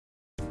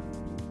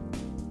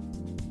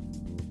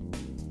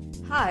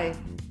Hi,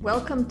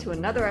 welcome to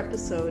another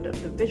episode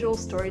of the Visual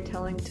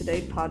Storytelling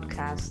Today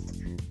podcast.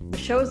 The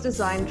show is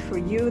designed for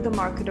you, the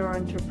marketer or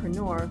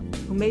entrepreneur,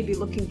 who may be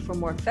looking for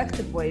more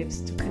effective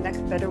ways to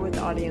connect better with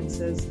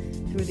audiences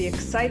through the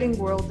exciting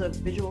world of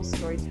visual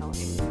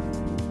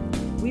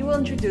storytelling. We will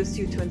introduce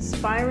you to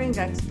inspiring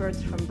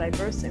experts from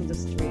diverse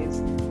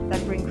industries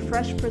that bring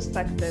fresh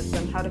perspectives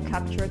on how to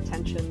capture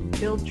attention,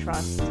 build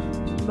trust,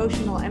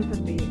 emotional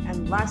empathy,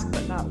 and last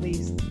but not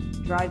least,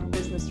 drive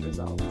business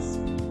results.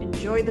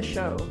 Enjoy the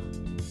show.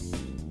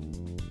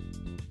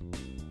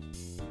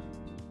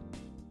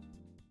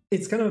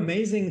 It's kind of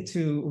amazing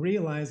to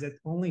realize that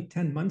only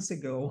 10 months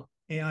ago,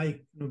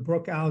 AI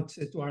broke out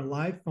to our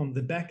life from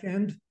the back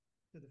end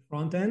to the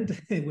front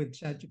end with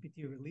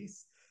ChatGPT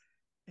release.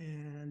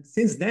 And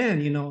since then,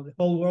 the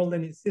whole world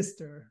and its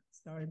sister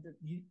started,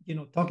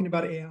 talking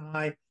about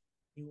AI.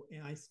 New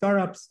AI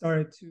startups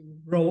started to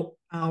roll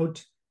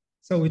out.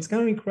 So it's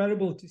kind of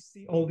incredible to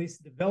see all this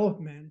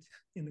development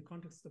in the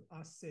context of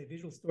us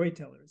visual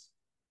storytellers.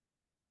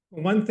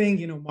 For one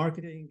thing,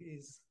 marketing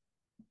is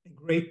a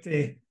great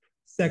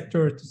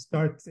sector to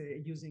start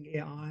using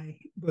AI,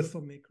 both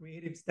from a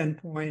creative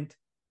standpoint,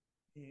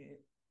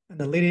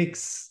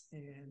 analytics,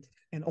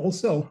 and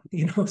also,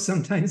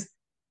 sometimes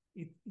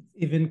it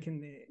even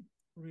can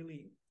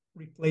really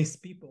replace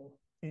people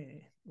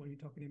when you're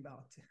talking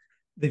about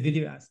the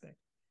video aspect.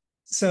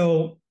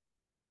 So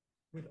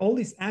with all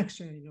this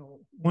action,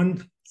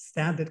 one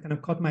stat that kind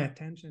of caught my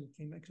attention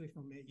came actually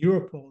from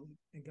Europol.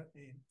 I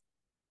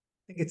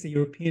think it's a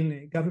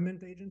European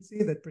government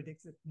agency that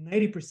predicts that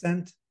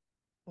 90%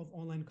 of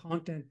online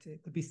content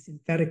could be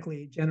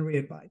synthetically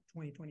generated by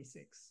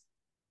 2026.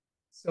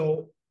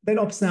 So that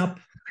opens up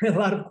a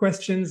lot of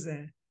questions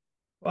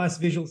for us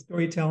visual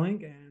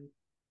storytelling, and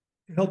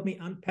to help me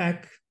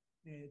unpack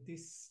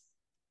this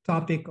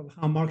topic of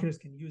how marketers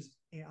can use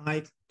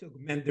AI to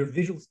augment their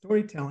visual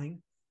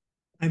storytelling,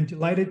 I'm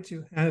delighted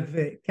to have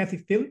Kathy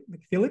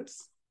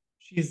McPhillips.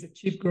 She is the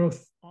Chief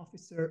Growth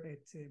Officer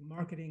at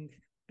Marketing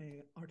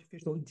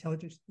Artificial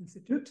Intelligence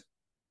Institute.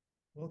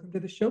 Welcome to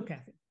the show,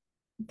 Kathy.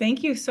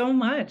 Thank you so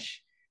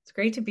much. It's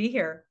great to be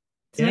here.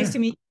 It's nice to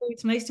meet you.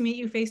 It's nice to meet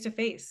you face to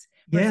face.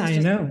 Yeah, I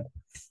know.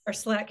 Our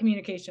Slack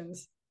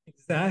communications.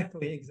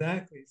 Exactly.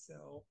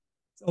 So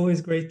it's always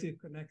great to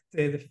connect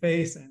the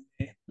face. And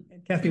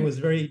Kathy was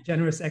very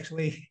generous,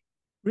 actually,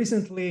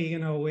 recently,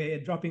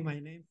 dropping my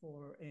name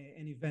for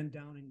an event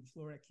down in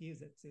Florida Keys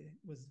that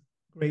was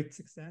great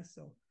success.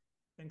 So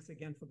thanks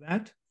again for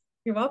that.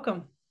 You're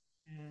welcome.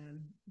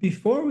 And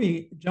before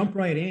we jump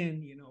right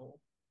in,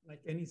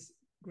 like any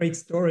great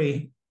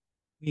story,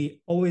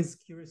 we always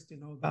curious to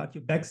know about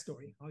your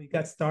backstory, how you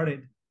got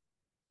started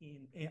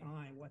in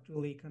AI, what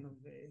really kind of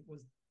was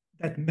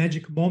that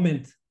magic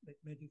moment that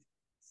made you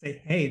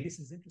say, hey, this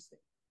is interesting.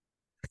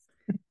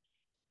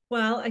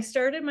 Well, I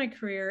started my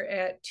career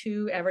at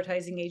two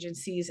advertising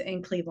agencies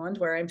in Cleveland,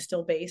 where I'm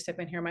still based. I've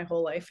been here my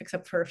whole life,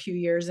 except for a few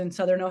years in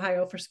Southern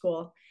Ohio for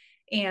school.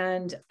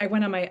 And I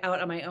went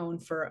out on my own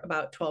for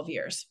about 12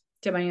 years,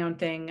 did my own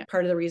thing.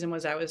 Part of the reason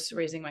was I was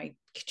raising my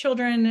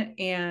children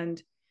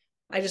and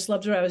I just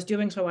loved what I was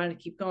doing. So I wanted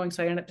to keep going.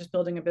 So I ended up just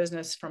building a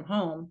business from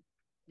home.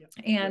 Yep.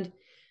 And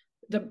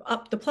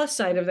the plus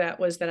side of that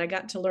was that I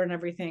got to learn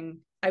everything.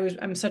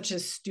 I'm such a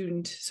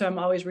student, so I'm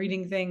always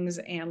reading things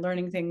and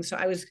learning things. So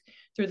I was,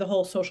 through the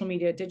whole social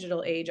media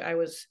digital age, I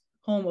was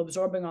home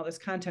absorbing all this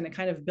content and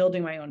kind of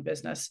building my own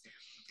business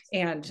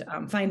and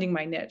finding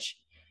my niche.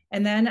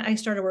 And then I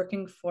started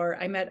working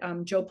I met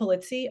Joe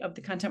Polizzi of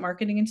the Content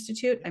Marketing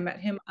Institute. I met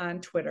him on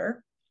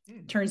Twitter.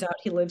 Turns out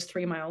he lives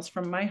 3 miles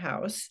from my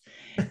house,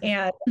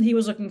 and he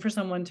was looking for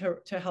someone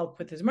to help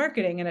with his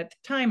marketing. And at the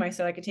time I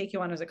said I could take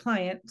you on as a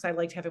client because I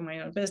liked having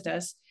my own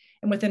business.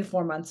 And within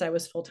 4 months I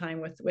was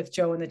full-time with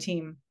Joe and the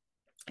team.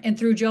 And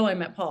through Joe, I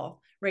met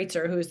Paul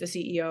Reitzer, who is the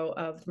CEO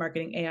of the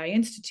Marketing AI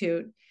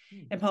Institute.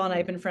 And Paul and I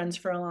have been friends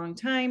for a long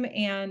time.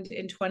 And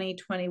in early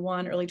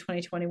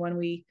 2021,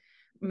 we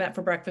met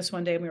for breakfast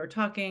one day and we were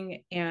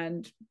talking,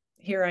 and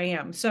here I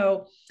am.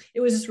 So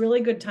it was just really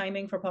good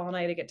timing for Paul and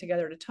I to get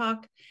together to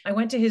talk. I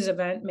went to his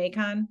event,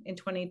 Maycon, in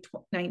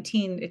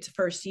 2019, its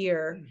first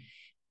year,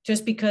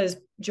 just because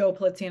Joe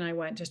Polizzi and I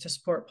went just to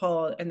support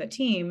Paul and the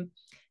team.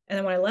 And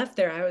then when I left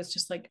there, I was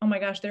just like, oh my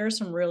gosh, there are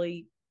some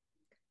really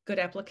good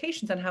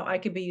applications on how I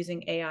could be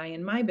using AI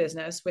in my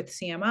business with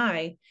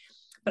CMI.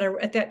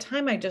 But at that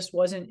time, I just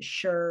wasn't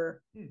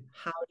sure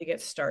how to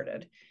get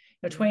started.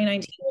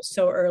 2019 was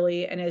so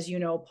early. And as you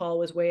know, Paul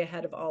was way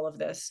ahead of all of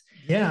this.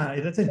 Yeah,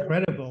 that's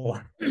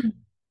incredible.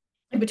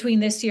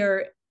 Between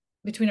our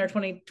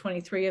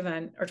 2023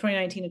 event, or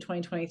 2019 and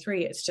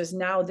 2023, it's just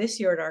now this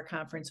year at our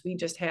conference, we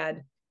just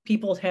had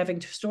people having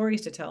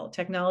stories to tell,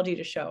 technology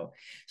to show.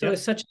 So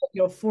it's such,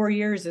 4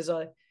 years is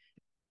a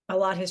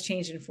lot has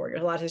changed in 4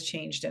 years. A lot has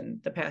changed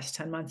in the past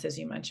 10 months, as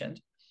you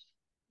mentioned.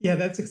 Yeah,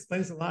 that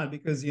explains a lot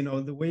because,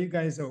 the way you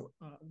guys are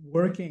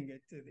working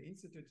at the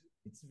Institute,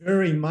 it's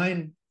very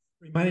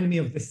reminded me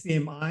of the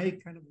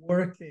CMI kind of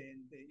work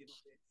and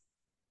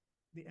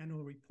the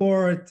annual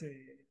report,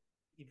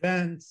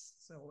 events.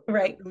 So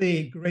Right.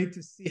 really great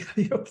to see how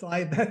you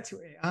apply that to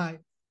AI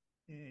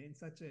in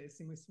such a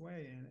seamless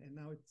way. And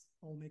now it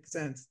all makes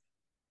sense.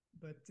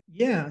 But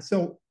yeah,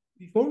 so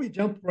before we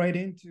jump right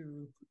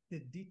into the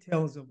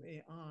details of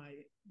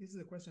AI, this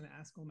is a question I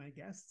ask all my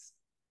guests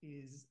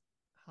is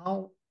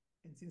how,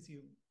 and since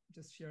you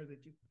just shared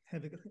that you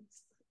have a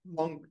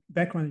long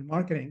background in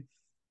marketing,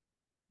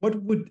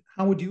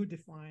 how would you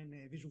define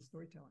visual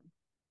storytelling?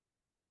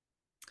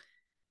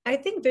 I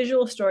think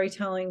visual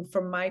storytelling,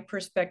 from my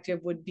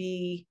perspective, would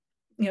be,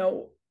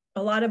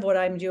 a lot of what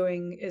I'm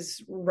doing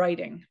is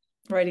writing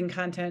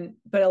content,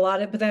 but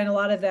then a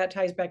lot of that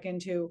ties back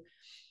into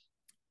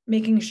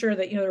making sure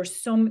that,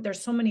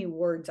 there's so many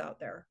words out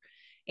there.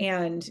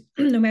 And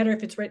no matter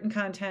if it's written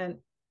content,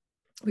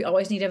 we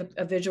always need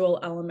a visual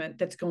element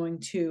that's going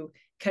to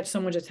catch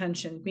someone's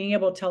attention, being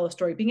able to tell a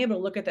story, being able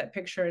to look at that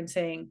picture and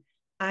saying,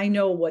 I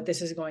know what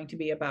this is going to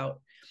be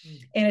about.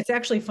 And it's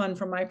actually fun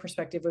from my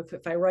perspective.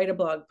 If I write a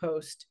blog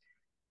post,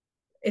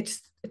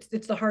 it's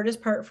the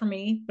hardest part for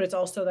me, but it's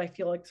also that I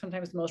feel like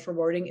sometimes the most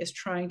rewarding is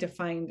trying to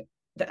find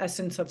the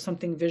essence of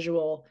something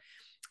visual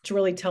to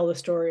really tell the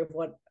story of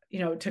what,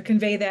 to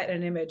convey that in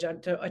an image,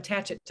 to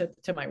attach it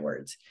to my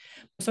words.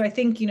 So I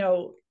think,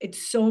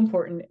 it's so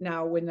important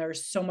now when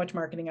there's so much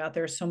marketing out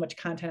there, so much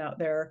content out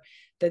there,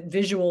 that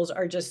visuals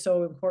are just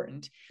so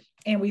important.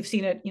 And we've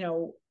seen it,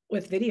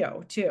 with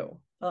video too.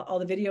 All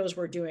the videos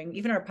we're doing,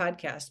 even our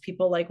podcast,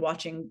 people like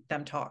watching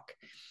them talk.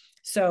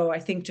 So I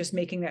think just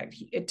making that,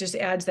 it just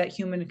adds that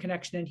human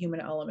connection and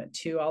human element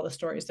to all the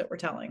stories that we're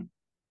telling.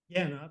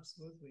 Yeah, no,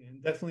 absolutely.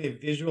 And definitely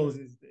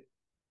visuals is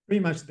pretty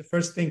much the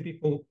first thing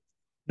people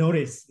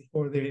notice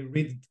before they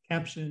read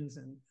captions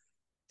and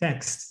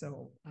text.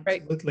 So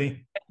absolutely.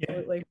 Right.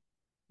 Absolutely.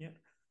 Yeah.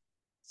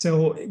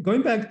 So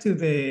going back to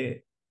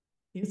the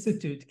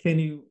Institute, can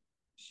you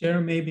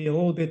share maybe a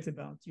little bit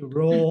about your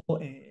role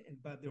and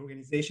about the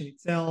organization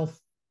itself?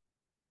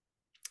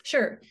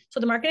 Sure.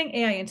 So the Marketing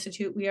AI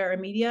Institute, we are a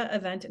media,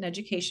 event, and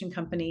education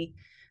company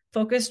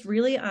focused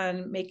really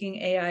on making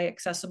AI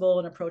accessible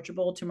and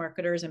approachable to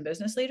marketers and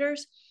business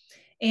leaders.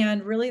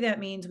 And really that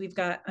means we've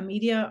got a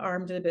media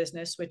arm to the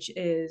business, which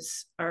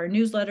is our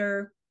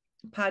newsletter,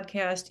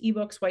 podcast,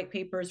 ebooks, white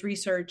papers,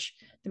 research,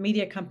 the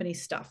media company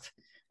stuff.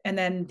 And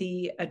then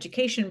the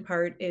education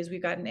part is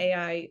we've got an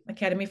AI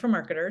Academy for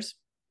marketers.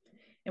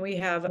 And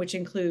which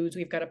includes,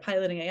 we've got a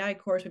piloting AI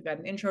course, we've got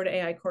an intro to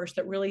AI course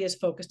that really is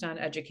focused on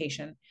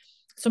education.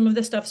 Some of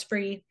the stuff's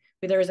free,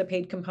 there is a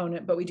paid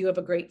component, but we do have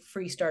a great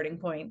free starting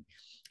point.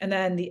 And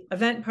then the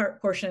event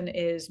portion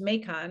is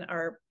MACON,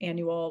 our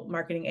annual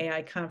marketing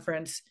AI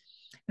conference.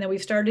 And then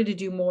we've started to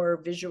do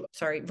more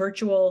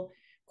virtual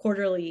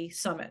quarterly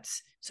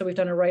summits. So we've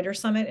done a writer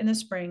summit in the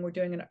spring. We're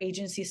doing an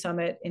agency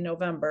summit in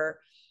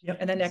November. Yep,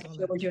 and then next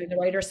year we're doing the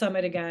writer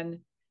summit again.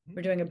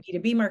 We're doing a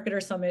B2B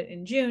marketer summit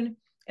in June.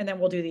 And then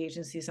we'll do the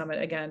agency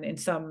summit again in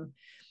some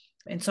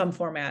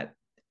format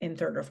in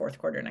third or fourth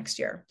quarter next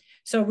year.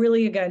 So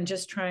really, again,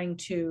 just trying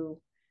to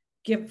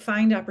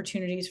find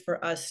opportunities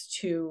for us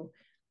to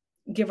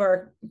give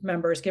our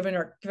members,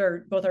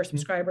 both our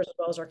subscribers as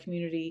well as our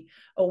community,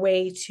 a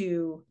way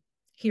to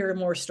hear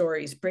more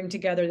stories, bring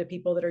together the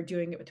people that are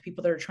doing it with the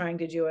people that are trying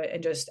to do it,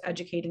 and just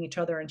educating each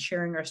other and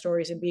sharing our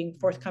stories and being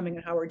forthcoming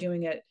in how we're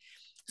doing it,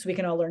 so we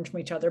can all learn from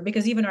each other.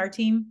 Because even our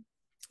team,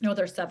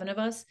 there's 7 of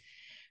us,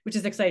 which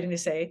is exciting to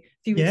say.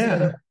 A few weeks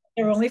ago,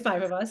 there were only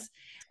 5 of us.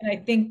 And I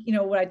think,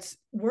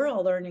 we're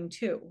all learning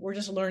too. We're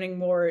just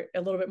learning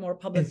a little bit more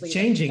publicly. It's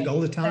changing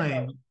all the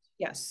time.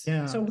 Yes.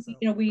 Yeah. So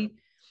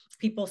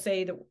people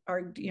say that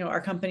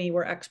our company,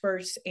 we're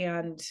experts,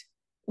 and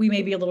we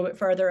may be a little bit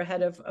farther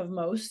ahead of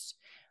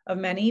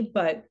many,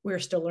 but we're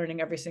still learning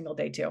every single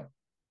day too.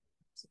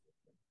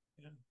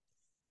 Yeah.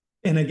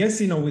 And I guess,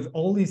 with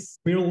all this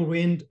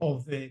whirlwind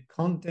of the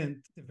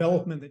content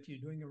development that you're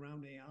doing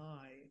around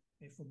AI,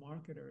 for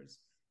marketers,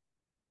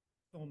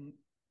 from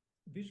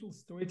visual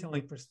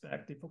storytelling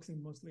perspective,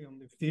 focusing mostly on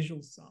the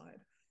visual side,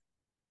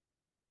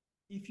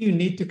 if you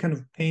need to kind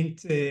of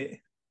paint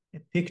a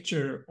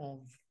picture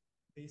of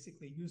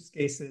basically use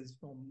cases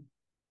from,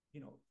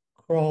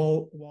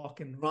 crawl, walk,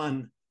 and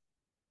run,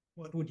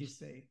 what would you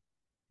say?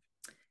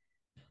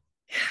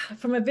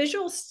 From a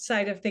visual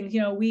side of things,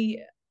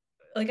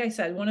 like I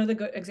said, one of the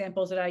good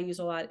examples that I use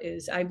a lot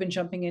is I've been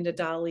jumping into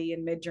DALL-E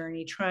and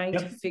Midjourney, trying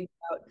to figure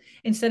out,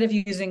 instead of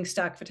using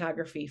stock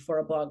photography for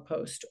a blog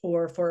post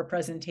or for a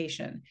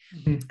presentation,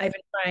 I've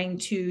been trying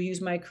to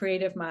use my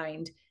creative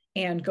mind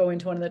and go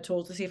into one of the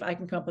tools to see if I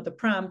can come up with a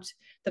prompt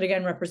that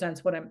again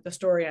represents the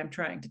story I'm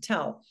trying to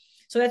tell.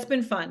 So that's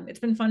been fun. It's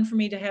been fun for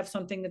me to have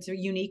something that's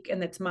unique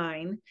and that's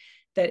mine,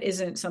 that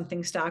isn't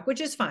something stock,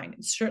 which is fine.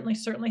 It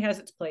certainly has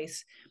its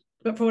place.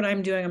 But for what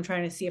I'm doing, I'm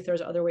trying to see if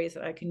there's other ways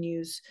that I can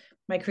use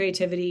my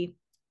creativity.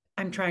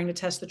 I'm trying to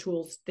test the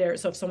tools there.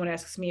 So if someone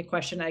asks me a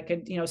question, I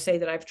could, say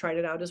that I've tried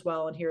it out as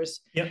well. And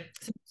here's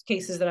some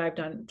cases that I've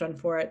done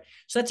for it.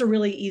 So that's a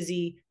really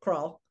easy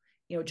crawl.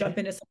 Jump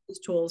into some of these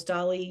tools.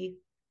 DALL-E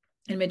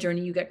and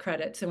Midjourney, you get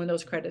credits. And when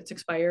those credits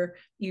expire,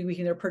 we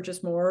can either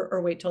purchase more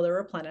or wait till they're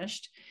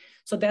replenished.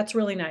 So that's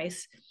really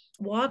nice.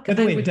 walk. By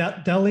the way,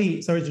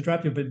 DALL-E, sorry to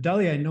drop you, but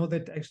DALL-E, I know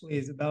that actually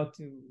is about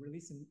to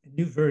release a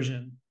new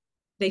version.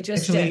 They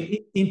just did.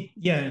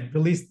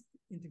 Released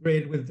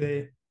integrated with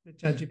the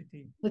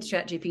ChatGPT. With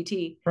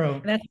ChatGPT Pro.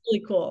 And that's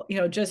really cool.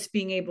 Just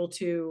being able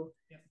to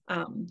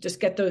just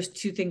get those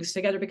two things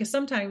together, because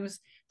sometimes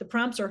the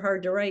prompts are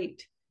hard to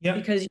write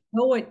because you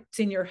know what's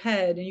in your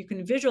head and you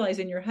can visualize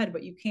in your head,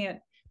 but you can't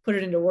put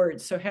it into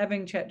words. So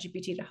having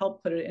ChatGPT to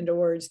help put it into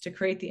words to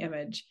create the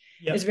image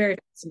is very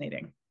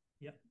fascinating.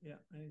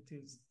 I need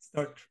to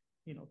start,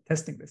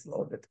 testing this a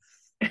little bit.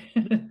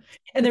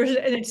 and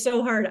it's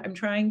so hard. I'm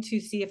trying to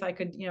see if I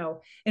could,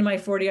 in my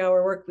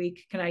 40-hour work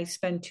week, can I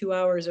spend 2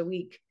 hours a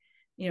week,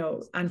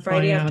 on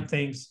Friday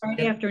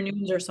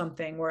afternoons or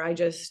something, where I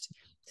just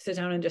sit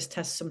down and just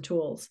test some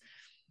tools.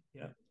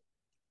 Yeah.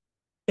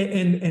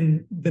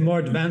 And the more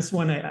advanced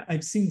one,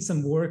 I've seen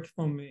some work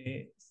from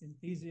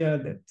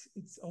Synthesia that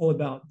it's all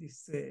about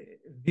this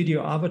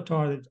video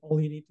avatar that all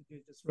you need to do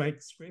is just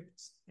write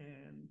scripts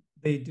and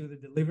they do the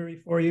delivery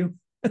for you.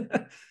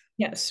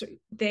 Yes,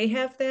 they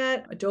have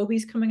that.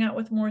 Adobe's coming out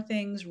with more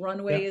things.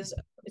 Runway is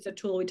a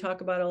tool we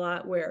talk about a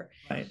lot, where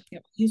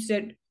used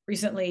it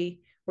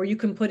recently, where you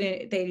can put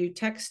in, they do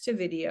text to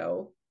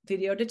video,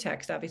 video to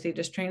text, obviously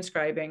just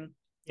transcribing,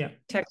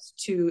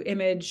 text to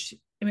image.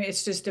 I mean,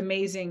 it's just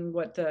amazing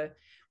what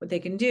they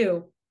can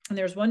do. And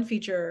there's one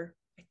feature,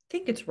 I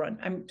think it's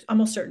I'm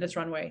almost certain it's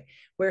Runway,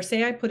 where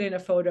say I put in a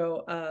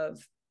photo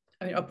of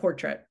a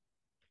portrait,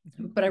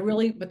 but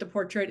the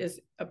portrait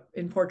is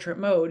in portrait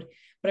mode,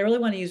 but I really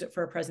want to use it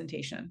for a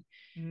presentation.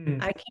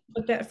 I can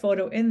put that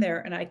photo in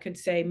there and I could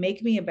say,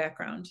 make me a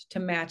background to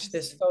match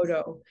this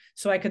photo.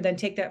 So I could then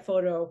take that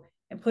photo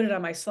and put it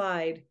on my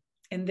slide,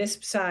 and this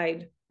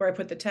side where I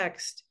put the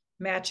text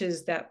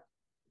matches that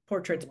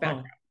portrait's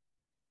background.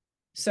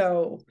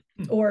 So,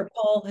 or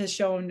Paul has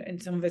shown in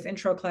some of his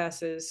intro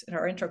classes,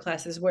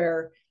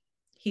 where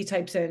he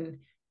types in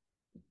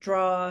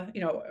draw,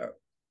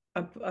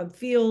 a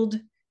field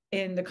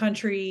in the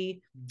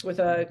country with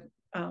a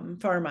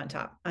farm on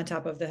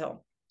top of the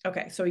hill.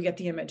 Okay, so you get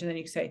the image, and then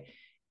you say,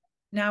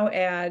 now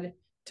add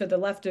to the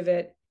left of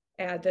it,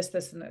 add this,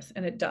 this, and this,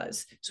 and it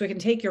does. So it can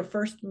take your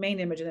first main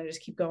image and then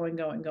just keep going,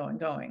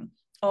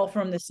 all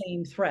from the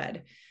same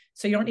thread.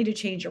 So you don't need to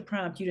change your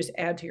prompt. You just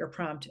add to your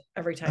prompt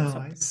every time. Oh,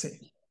 I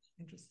see.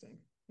 Interesting.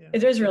 Yeah.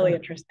 It is really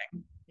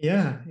interesting.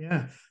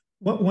 Yeah.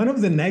 One of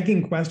the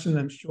nagging questions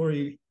I'm sure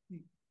you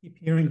keep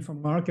hearing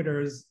from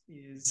marketers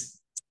is,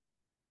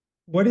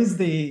 what is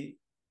the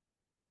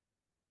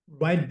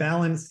right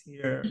balance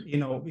here?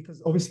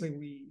 Because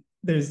obviously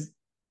there's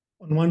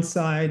on one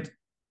side,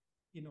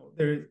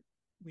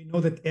 we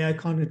know that AI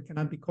content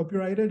cannot be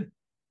copyrighted.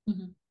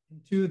 And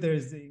two,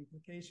 there's the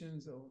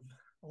implications of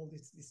all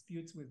these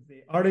disputes with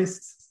the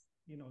artists,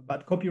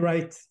 about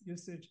copyright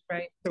usage.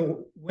 Right.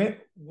 So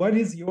what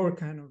is your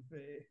kind of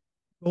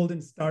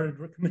golden starter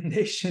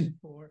recommendation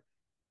for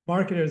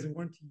marketers who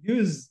want to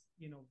use,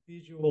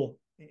 visual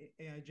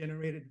AI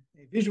generated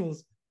visuals,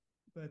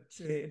 but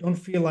don't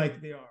feel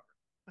like they are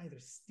either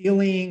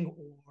stealing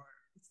or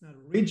it's not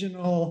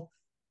original?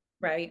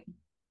 Right.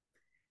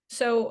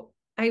 So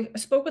I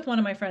spoke with one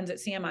of my friends at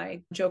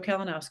CMI, Joe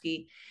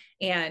Kalinowski,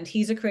 and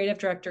he's a creative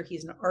director.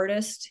 He's an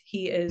artist.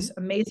 He is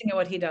amazing at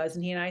what he does.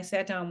 And he and I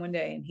sat down one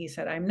day and he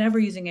said, I'm never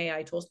using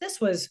AI tools. This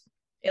was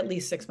at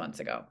least 6 months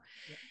ago.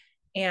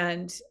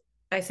 And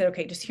I said,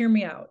 okay, just hear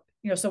me out.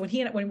 So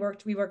when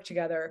we worked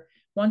together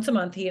once a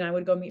month, he and I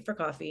would go meet for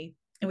coffee,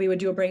 and we would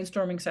do a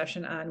brainstorming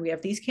session on, we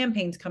have these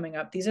campaigns coming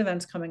up, these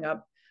events coming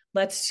up.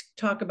 Let's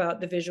talk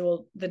about the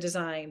visual, the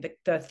design,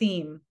 the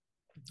theme,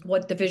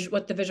 what the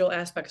visual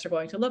aspects are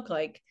going to look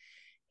like.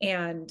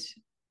 And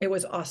it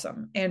was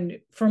awesome. And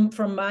from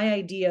my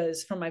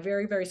ideas, from my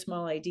very, very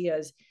small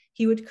ideas,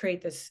 he would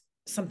create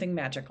something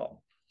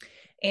magical.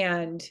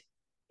 And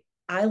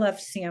I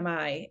left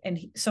CMI, and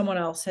someone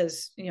else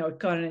has,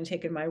 gone in and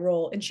taken my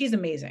role, and she's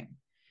amazing,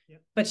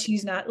 but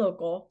she's not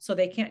local, so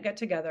they can't get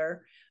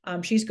together.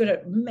 She's good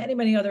at many,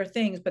 many other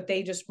things, but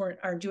they just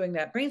aren't doing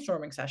that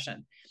brainstorming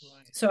session.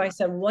 Right. So I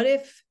said, what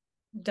if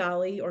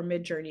DALL-E or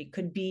Midjourney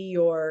could be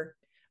your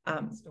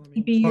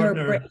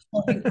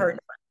brainstorming partner,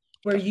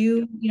 where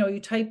you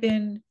type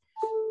in,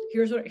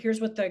 here's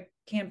what the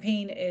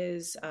campaign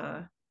is,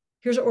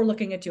 here's what we're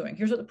looking at doing,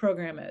 here's what the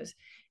program is.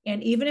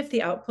 And even if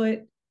the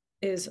output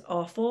is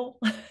awful,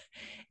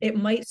 it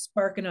might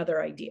spark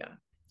another idea.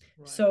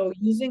 Right. So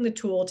using the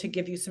tool to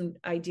give you some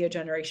idea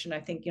generation,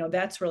 I think,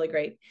 that's really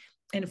great.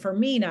 And for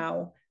me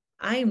now,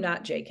 I am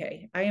not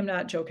JK. I am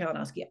not Joe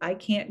Kalinowski. I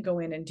can't go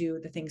in and do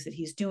the things that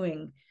he's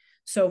doing.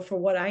 So for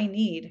what I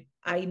need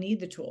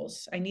the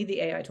tools. I need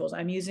the AI tools.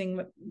 I'm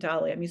using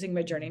DALL-E. I'm using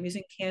Midjourney. I'm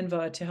using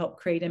Canva to help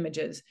create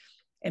images.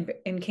 And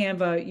in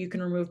Canva, you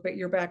can remove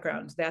your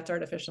backgrounds. That's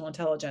artificial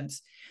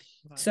intelligence.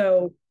 Wow.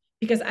 So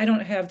because I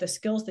don't have the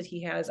skills that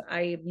he has,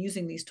 I am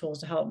using these tools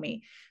to help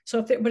me.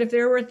 So if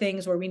there were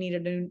things where we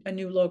needed a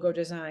new logo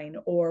design,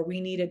 or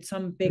we needed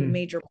some big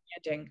major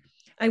branding,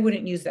 I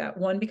wouldn't use that.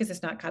 One, because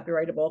it's not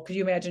copyrightable. Could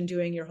you imagine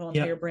doing your whole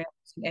entire brand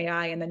using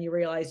AI and then you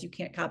realize you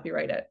can't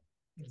copyright it?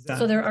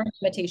 Exactly. So there are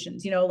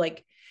limitations,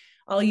 like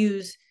I'll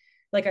use,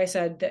 like I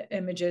said, the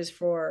images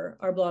for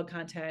our blog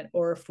content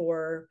or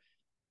for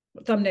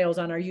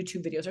thumbnails on our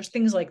YouTube videos or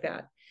things like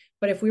that.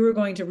 But if we were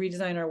going to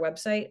redesign our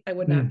website, I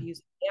would not be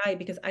using AI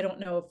because I don't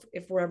know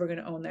if we're ever going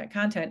to own that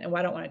content, and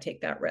I don't want to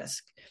take that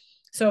risk.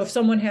 So if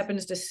someone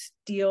happens to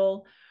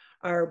steal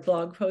our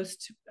blog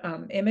post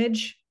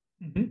image,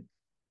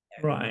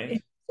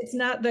 right, it's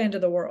not the end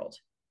of the world.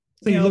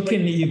 So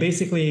you're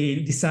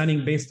basically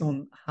deciding based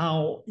on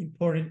how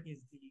important is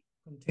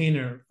the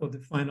container for the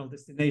final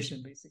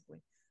destination, basically.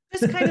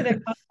 Just kind of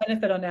the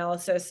benefit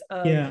analysis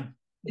of,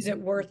 is it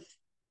worth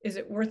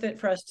it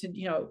for us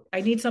to,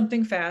 I need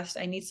something fast,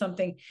 I need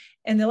something,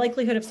 and the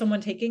likelihood of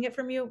someone taking it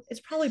from you is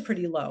probably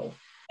pretty low.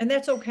 And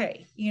that's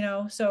okay,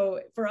 so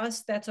for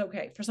us, that's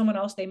okay. For someone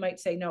else, they might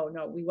say, no,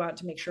 we want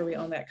to make sure we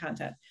own that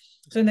content.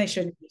 So then they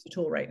shouldn't use the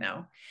tool right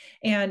now.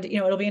 And,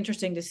 it'll be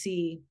interesting to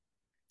see.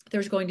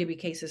 There's going to be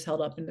cases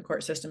held up in the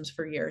court systems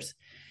for years,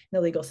 in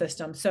the legal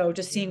system. So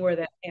just seeing where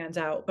that pans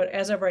out. But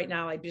as of right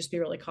now, I'd just be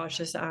really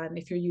cautious on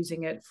if you're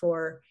using it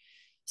for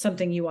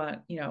something you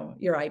want,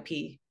 your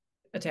IP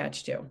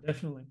attached to.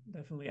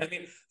 Definitely. I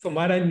mean, from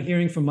what I'm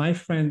hearing from my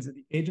friends at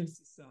the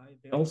agency side,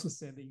 they also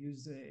said they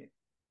use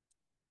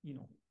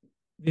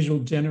visual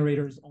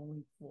generators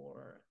only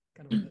for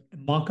kind of a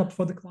mock-up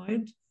for the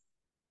client.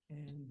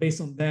 And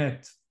based on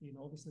that,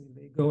 obviously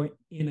they go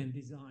in and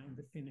design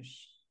the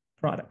finished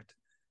product.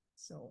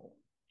 So,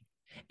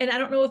 and I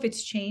don't know if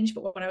it's changed,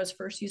 but when I was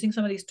first using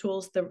some of these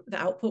tools, the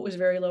output was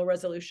very low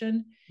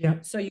resolution. Yeah.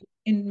 So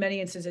in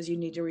many instances, you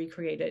need to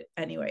recreate it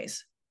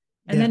anyways,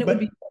 and then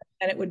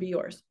it would be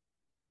yours.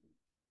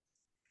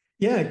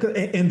 Yeah,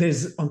 and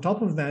there's on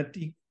top of that,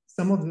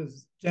 some of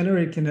those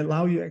generators can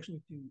allow you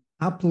actually to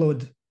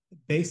upload a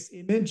base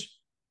image,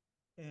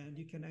 and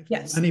you can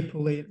actually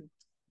manipulate on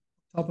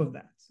top of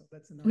that. So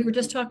that's another. We were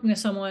just talking to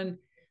someone.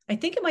 I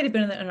think it might have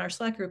been in our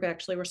Slack group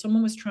actually, where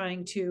someone was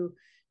trying to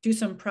do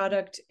some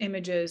product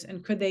images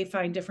and could they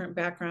find different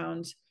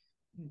backgrounds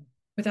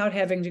without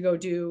having to go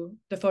do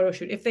the photo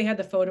shoot. If they had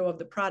the photo of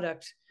the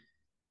product,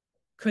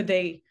 could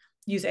they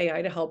use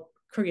AI to help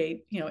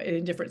create,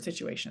 in different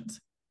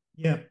situations?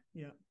 Yeah.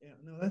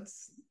 No,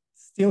 that's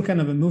still kind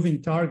of a moving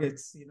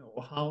targets,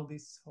 how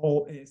this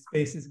whole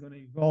space is going to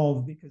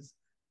evolve, because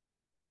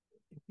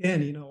again,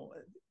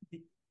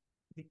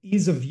 the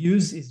ease of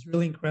use is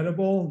really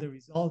incredible. The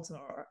results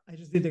are, I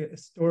just did a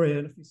story,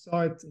 and if you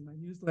saw it in my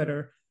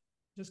newsletter,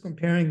 just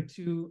comparing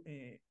two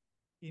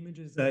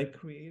images I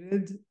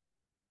created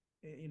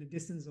in a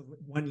distance of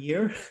 1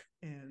 year,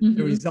 and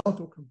the result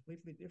were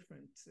completely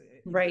different.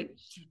 Right.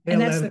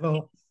 And that's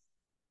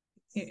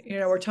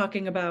we're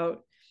talking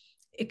about,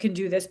 it can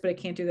do this, but it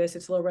can't do this.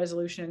 It's low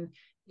resolution.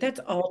 That's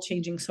all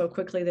changing so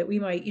quickly that we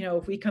might,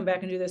 if we come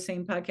back and do the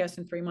same podcast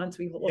in 3 months,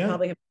 we'll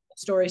probably have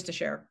stories to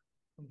share.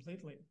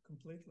 Completely.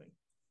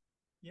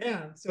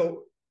 Yeah.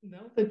 So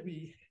now that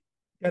we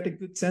got a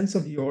good sense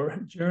of your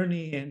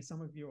journey and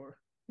some of your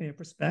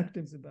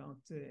perspectives about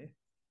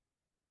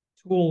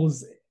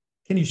tools,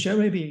 can you share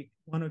maybe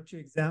one or two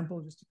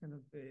examples just to kind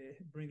of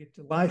bring it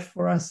to life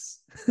for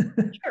us?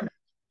 Sure.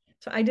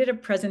 So I did a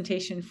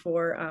presentation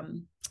for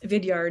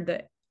Vidyard,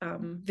 the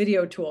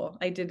video tool.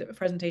 I did a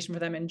presentation for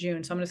them in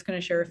June. So I'm just going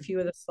to share a few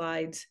of the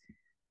slides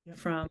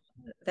from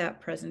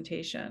that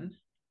presentation.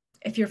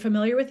 If you're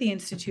familiar with the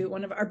Institute,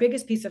 one of our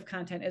biggest piece of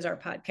content is our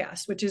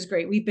podcast, which is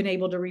great. We've been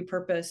able to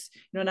repurpose,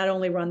 not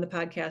only run the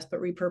podcast, but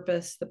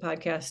repurpose the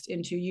podcast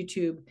into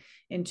YouTube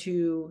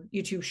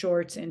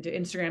Shorts, into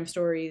Instagram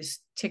stories,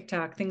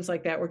 TikTok, things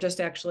like that. I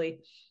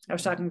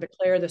was talking to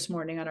Claire this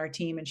morning on our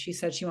team, and she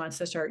said she wants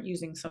to start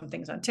using some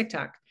things on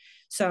TikTok.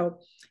 So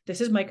this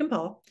is Mike and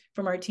Paul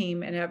from our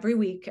team. And every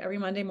week, every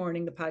Monday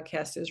morning, the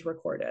podcast is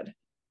recorded.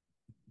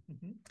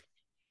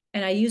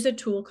 And I use a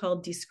tool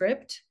called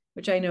Descript,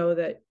 which I know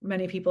that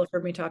many people have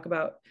heard me talk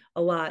about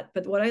a lot.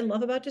 But what I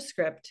love about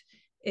Descript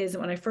is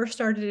when I first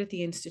started at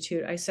the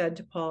Institute, I said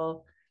to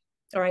Paul,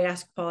 or I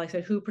asked Paul, I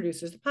said, who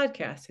produces the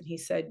podcast? And he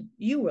said,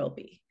 you will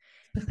be.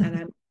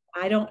 And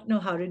I don't know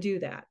how to do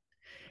that.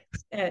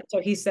 And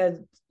so he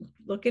said,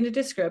 look into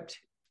Descript.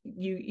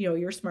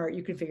 You're smart.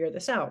 You can figure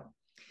this out.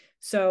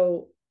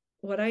 So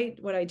what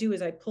I do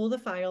is I pull the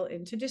file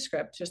into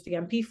Descript, just the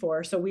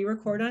MP4. So we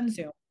record on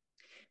Zoom.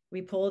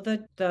 We pull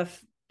the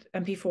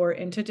MP4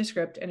 into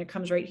Descript, and it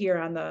comes right here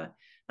on the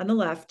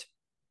left.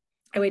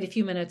 I wait a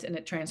few minutes and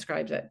it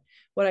transcribes it.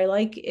 What I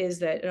like is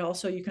that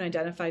you can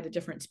identify the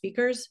different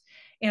speakers.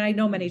 And I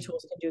know many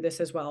tools can do this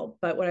as well.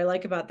 But what I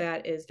like about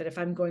that is that if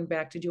I'm going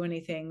back to do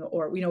anything,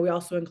 or we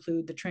also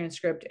include the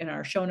transcript in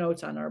our show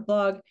notes on our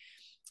blog.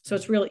 So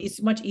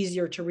it's much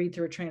easier to read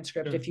through a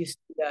transcript if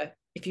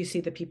you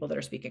see the people that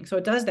are speaking. So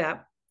it does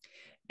that.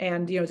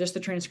 And just the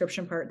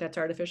transcription part, that's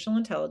artificial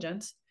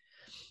intelligence.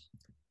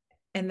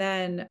 And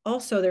then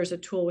also there's a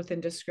tool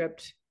within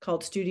Descript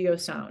called Studio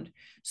Sound.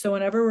 So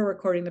whenever we're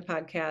recording the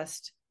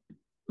podcast,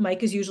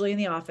 Mike is usually in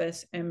the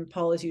office and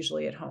Paul is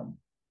usually at home.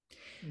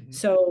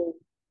 So,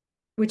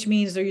 which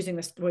means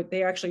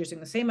they're actually using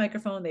the same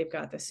microphone. They've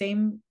got the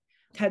same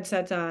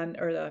headsets on,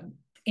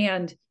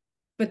 and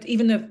but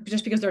even though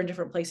just because they're in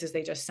different places,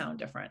 they just sound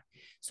different.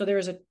 So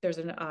there's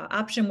an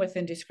option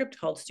within Descript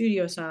called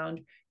Studio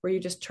Sound, where you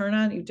just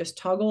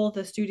toggle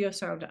the studio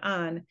sound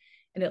on,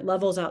 and it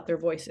levels out their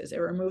voices. It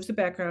removes the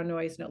background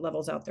noise and it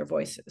levels out their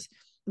voices,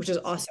 which is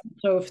awesome.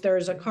 So if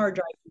there's a car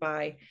driving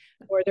by,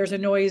 or there's a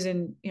noise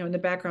in the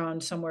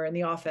background somewhere in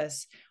the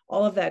office,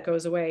 all of that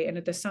goes away, and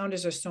the sound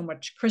is just so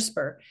much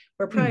crisper.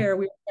 Where prior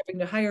we were having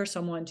to hire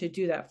someone to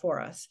do that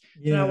for us.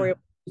 So now we're able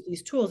to use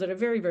these tools at a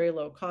very, very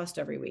low cost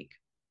every week.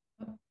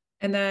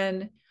 And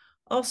then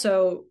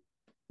also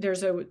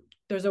there's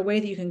a way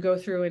that you can go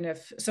through, and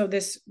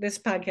this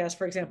podcast,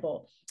 for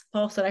example,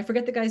 Paul said, I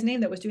forget the guy's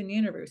name that was doing the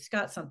interview,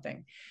 Scott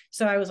something.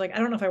 So I was like, I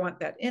don't know if I want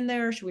that in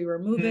there. Should we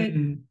remove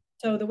it?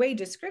 So the way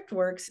Descript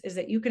works is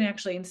that you can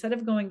actually, instead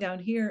of going down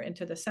here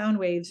into the sound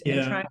waves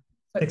and trying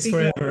to takes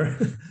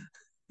forever.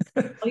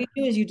 all you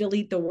do is you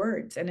delete the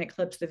words and it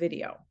clips the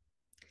video.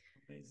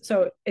 Amazing.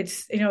 So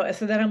it's,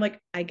 so then I'm like,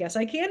 I guess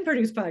I can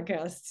produce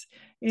podcasts.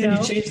 Can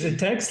you change the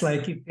text?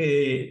 Like if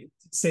they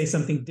say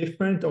something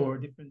different or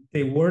different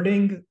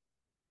wording?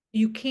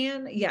 You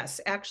can,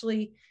 yes,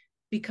 actually,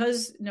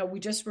 because we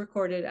just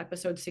recorded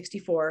episode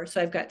 64.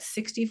 So I've got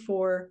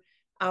 64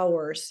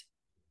 hours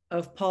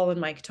of Paul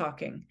and Mike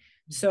talking.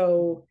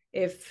 So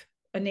if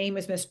a name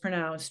is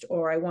mispronounced,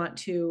 or I want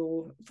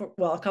to,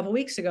 a couple of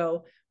weeks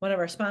ago, one of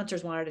our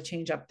sponsors wanted to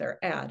change up their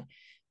ad.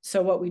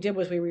 So what we did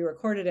was we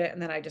re-recorded it,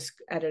 and then I just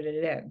edited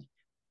it in.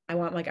 I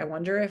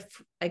wonder if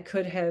I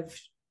could have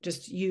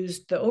just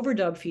used the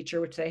overdub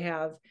feature, which they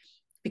have,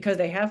 because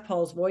they have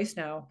Paul's voice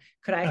now.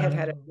 Could I have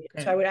had it?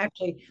 Okay. So I would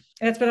actually,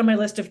 and it's been on my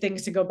list of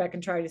things to go back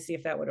and try to see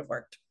if that would have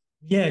worked.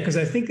 Yeah, because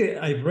I think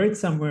I've read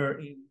somewhere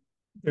in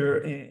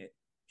their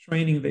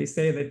training, they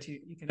say that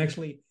you can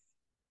actually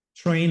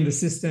train the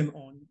system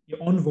on your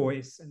own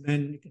voice, and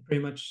then you can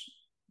pretty much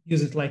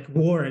use it like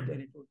Word,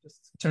 and it will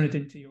just turn it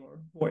into your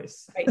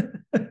voice.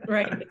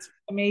 Right. It's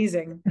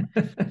amazing.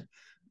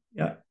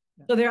 Yeah.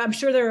 So I'm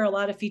sure there are a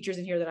lot of features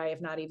in here that I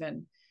have not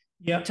even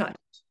touched.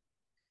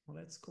 Well,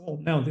 that's cool.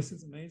 No, this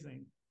is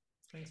amazing.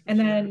 Thanks. And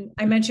then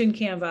I mentioned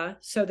Canva.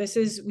 So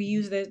we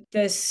use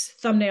this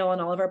thumbnail on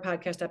all of our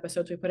podcast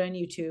episodes we put on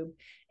YouTube,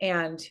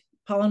 and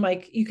Paul and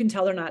Mike, you can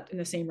tell they're not in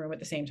the same room at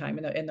the same time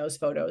in those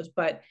photos,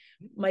 but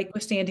Mike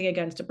was standing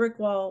against a brick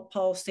wall,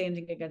 Paul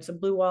standing against a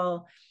blue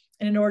wall.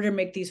 And in order to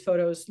make these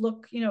photos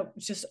look,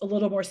 just a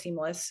little more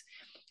seamless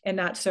and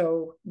not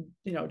so,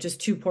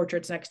 just two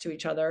portraits next to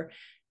each other,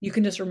 you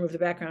can just remove the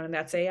background, and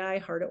that's AI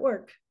hard at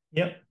work.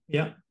 Yep.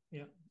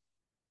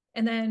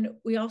 And then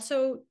we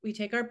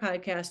take our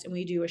podcast and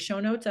we do a show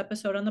notes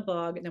episode on the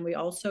blog. And then we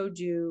also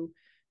do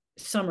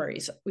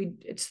summaries.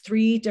 It's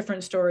 3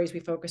 different stories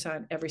we focus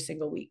on every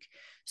single week.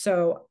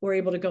 So we're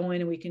able to go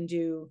in and we can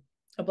do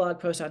a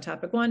blog post on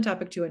topic 1,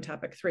 topic 2, and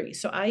topic 3.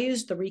 So I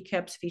use the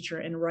recaps feature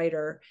in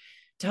Writer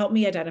to help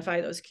me identify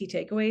those key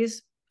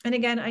takeaways. And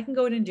again, I can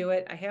go in and do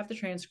it. I have the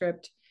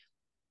transcript.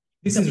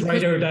 This is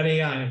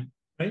writer.ai,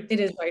 right?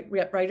 It is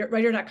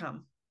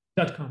writer.com.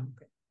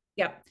 Okay.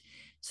 Yeah.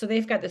 So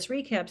they've got this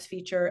recaps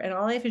feature, and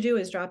all I have to do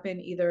is drop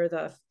in either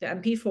the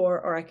MP4,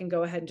 or I can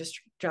go ahead and just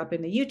drop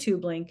in the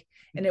YouTube link,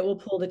 and it will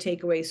pull the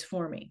takeaways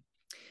for me.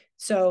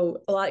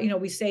 So a lot,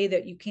 we say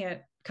that you can't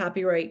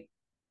copyright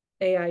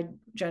AI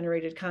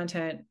generated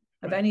content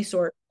of any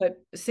sort, but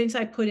since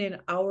I put in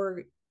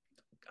our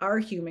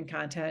human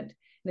content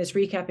and it's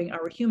recapping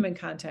our human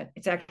content,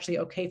 it's actually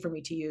okay for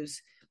me to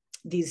use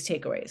these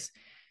takeaways.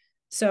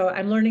 So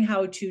I'm learning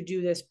how to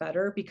do this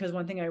better, because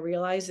one thing I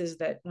realized is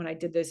that when I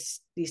did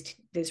these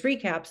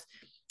recaps,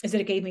 is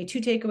that it gave me 2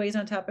 takeaways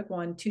on topic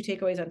 1, 2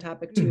 takeaways on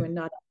topic 2, and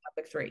not on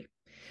topic 3.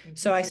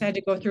 So I had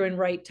to go through and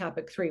write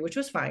topic 3, which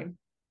was fine.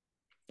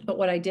 But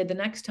what I did the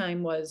next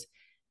time was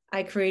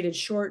I created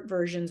short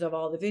versions of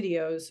all the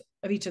videos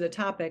of each of the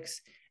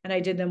topics, and I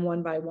did them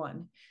one by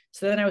one.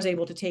 So then I was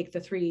able to take the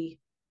 3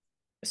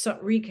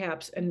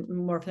 recaps and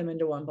morph them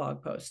into one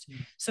blog post.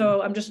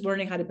 So I'm just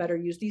learning how to better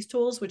use these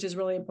tools, which is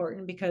really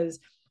important, because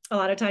a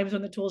lot of times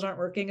when the tools aren't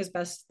working as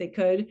best they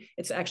could,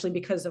 it's actually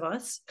because of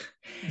us,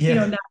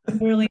 not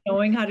really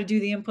knowing how to do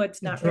the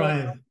inputs, not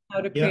really knowing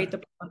how to create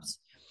the prompts.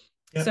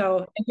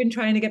 So I've been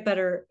trying to get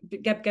better,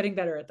 getting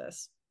better at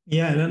this.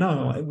 Yeah,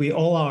 no, we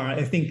all are.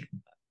 I think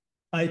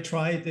I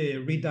tried the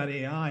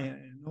read.ai,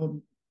 and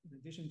in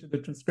addition to the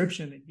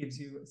transcription, it gives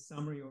you a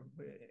summary of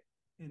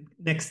and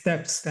next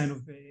steps kind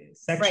of a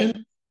section.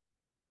 Right.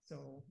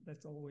 So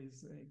that's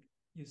always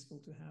useful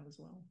to have as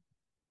well.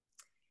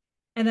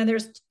 And then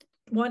this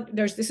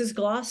is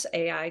Gloss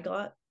AI.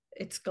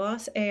 It's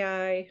Gloss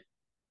AI.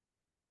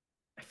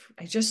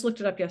 I just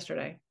looked it up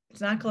yesterday. It's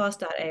not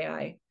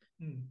gloss.ai.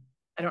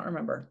 I don't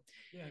remember.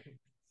 Yeah.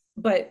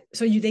 But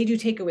so they do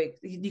takeaway.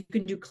 You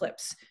can do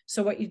clips.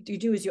 So what you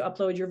do is you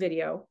upload your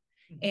video,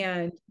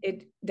 and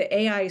the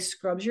AI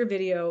scrubs your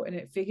video, and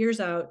it figures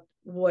out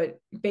what,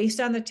 based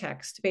on the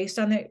text, based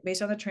on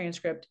the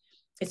transcript,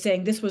 it's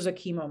saying this was a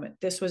key moment,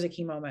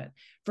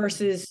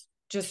 versus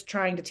just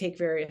trying to take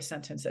various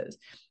sentences.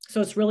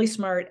 So it's really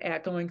smart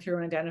at going through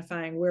and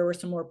identifying where were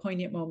some more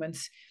poignant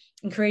moments,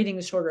 and creating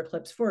the shorter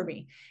clips for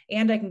me.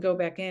 And I can go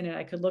back in and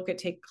I could look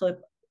at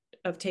clip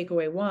of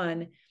takeaway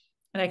 1,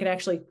 and I can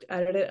actually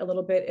edit it a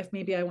little bit. If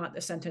maybe I want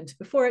the sentence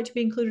before it to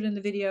be included in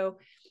the video,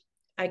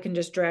 I can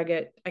just drag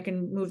it. I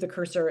can move the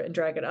cursor and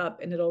drag it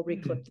up, and it'll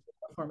reclip the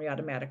video for me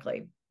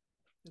automatically.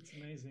 That's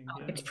amazing.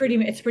 Yeah. It's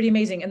pretty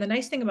amazing. And the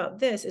nice thing about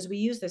this is we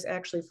use this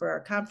actually for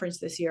our conference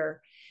this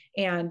year,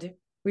 and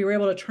we were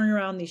able to turn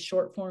around these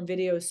short form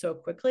videos so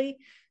quickly.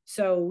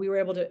 So we were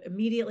able to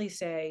immediately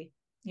say,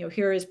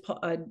 here is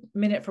a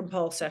minute from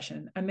Paul's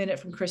session, a minute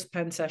from Chris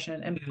Penn's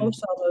session, and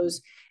post all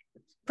those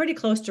pretty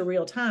close to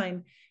real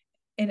time.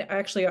 And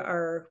actually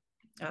our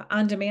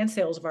on-demand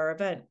sales of our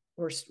event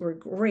were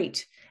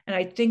great. And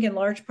I think in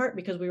large part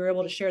because we were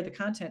able to share the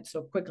content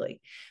so quickly.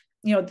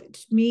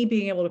 Me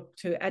being able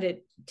to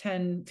edit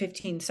 10,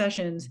 15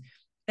 sessions,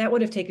 that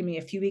would have taken me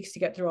a few weeks to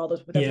get through all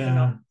those with everything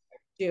else I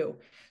do.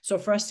 So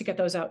for us to get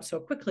those out so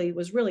quickly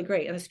was really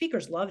great. And the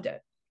speakers loved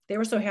it. They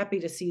were so happy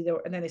to see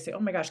and then they say, oh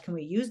my gosh, can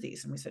we use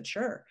these? And we said,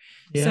 sure.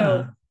 Yeah.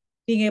 So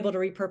being able to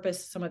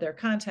repurpose some of their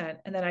content.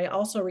 And then I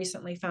also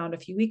recently found a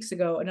few weeks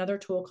ago another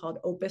tool called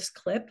Opus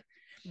Clip.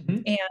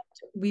 And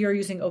we are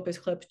using Opus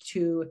Clip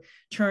to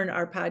turn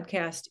our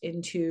podcast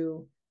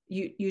into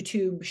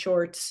YouTube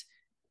shorts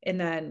and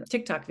then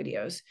TikTok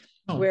videos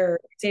where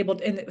it's able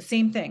to, and the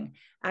same thing.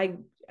 We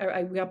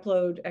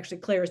upload, actually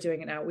Claire is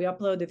doing it now. We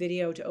upload the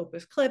video to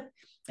Opus Clip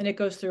and it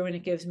goes through and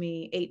it gives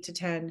me 8 to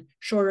 10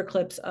 shorter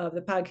clips of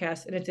the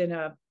podcast, and it's in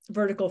a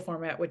vertical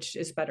format, which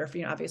is better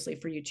for, obviously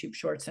for YouTube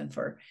shorts and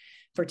for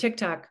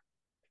TikTok.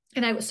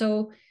 And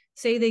so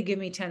say they give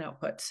me 10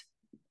 outputs,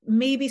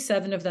 maybe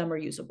 7 of them are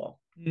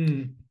usable,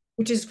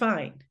 which is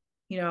fine.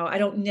 I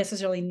don't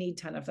necessarily need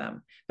 10 of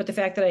them, but the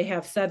fact that I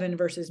have 7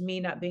 versus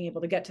me not being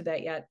able to get to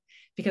that yet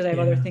because I have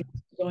other things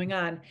going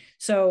on.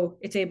 So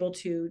it's able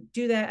to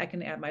do that. I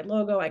can add my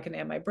logo, I can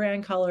add my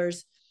brand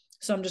colors.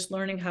 So I'm just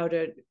learning how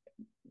to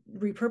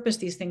repurpose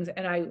these things.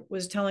 And I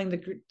was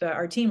telling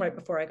our team right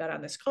before I got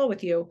on this call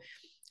with you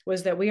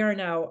was that we are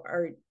now,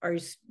 our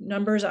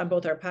numbers on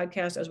both our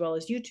podcast as well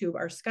as YouTube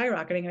are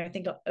skyrocketing. And I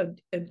think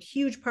a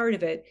huge part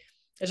of it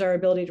is our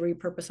ability to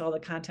repurpose all the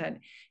content,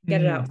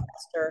 get it out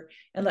faster,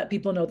 and let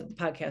people know that the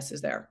podcast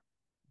is there.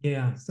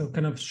 Yeah, so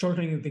kind of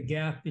shortening the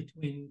gap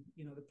between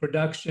the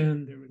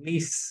production, the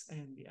release,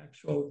 and the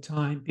actual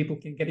time. People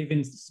can get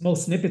even small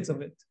snippets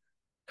of it.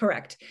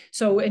 Correct.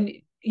 So, and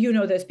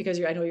this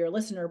because I know you're a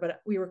listener, but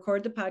we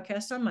record the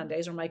podcast on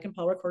Mondays, or Mike and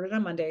Paul recorded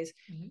on Mondays,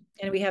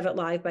 and we have it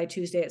live by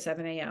Tuesday at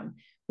 7 a.m.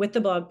 with the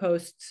blog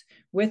posts,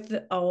 with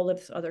all of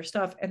this other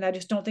stuff. And I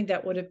just don't think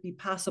that would be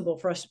possible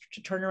for us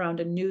to turn around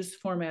a news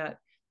format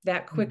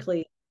that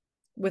quickly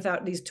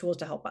without these tools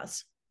to help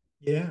us.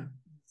 Yeah,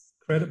 it's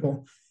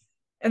incredible.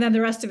 And then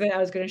the rest of it I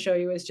was going to show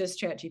you is just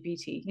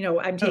ChatGPT.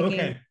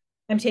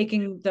 I'm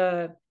taking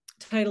the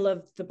title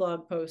of the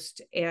blog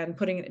post and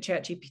putting it in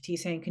ChatGPT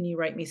saying, can you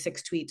write me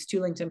 6 tweets, 2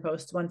 LinkedIn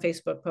posts, 1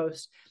 Facebook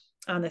post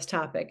on this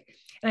topic?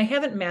 And I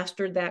haven't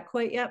mastered that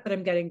quite yet, but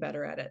I'm getting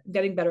better at it. I'm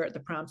getting better at the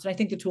prompts. And I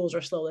think the tools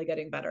are slowly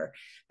getting better,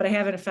 but I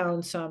haven't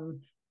found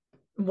some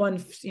one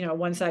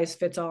size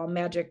fits all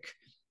magic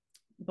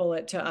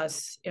bullet to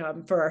us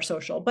for our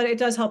social, but it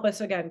does help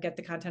us again get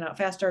the content out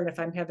faster. And if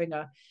I'm having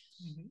a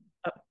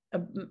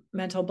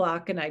mental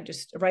block and a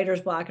writer's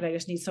block and I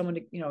just need someone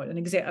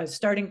to a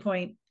starting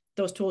point,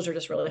 those tools are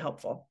just really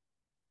helpful.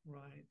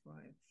 Right.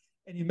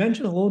 And you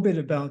mentioned a little bit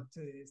about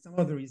some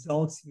of the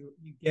results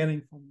you're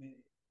getting from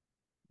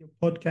your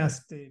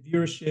podcast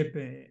viewership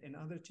and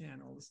other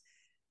channels.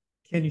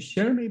 Can you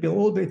share maybe a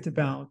little bit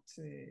about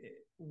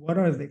what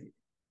are the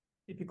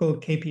typical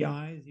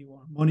KPIs you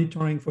are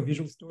monitoring for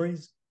Visual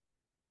Stories?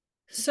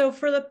 So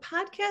for the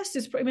podcast,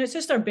 it's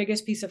just our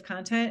biggest piece of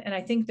content. And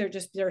I think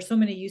there are so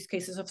many use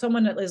cases. If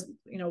someone that is,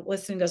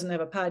 listening doesn't have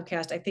a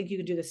podcast, I think you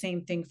can do the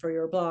same thing for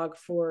your blog,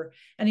 for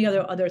any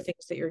other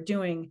things that you're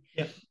doing.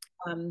 Yeah.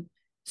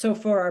 So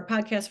for our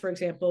podcast, for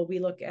example, we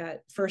look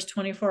at first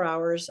 24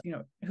 hours,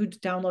 who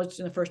downloads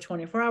in the first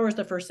 24 hours,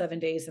 the first 7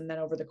 days, and then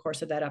over the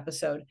course of that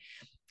episode.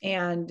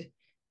 And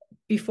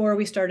before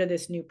we started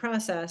this new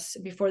process,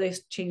 before they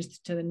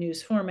changed to the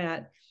news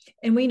format,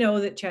 and we know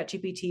that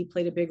ChatGPT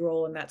played a big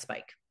role in that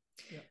spike.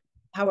 Yeah.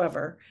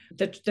 However,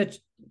 the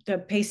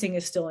pacing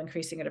is still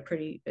increasing at a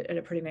pretty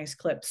nice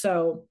clip.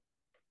 So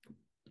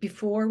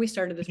before we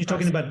started this, you're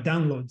talking about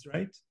downloads,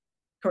 right?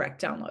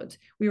 Correct, downloads.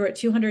 We were at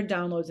 200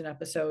 downloads an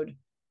episode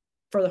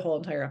for the whole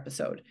entire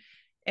episode,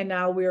 and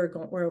now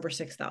we're over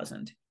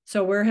 6,000.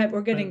 So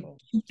we're getting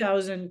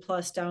 2,000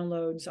 plus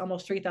downloads,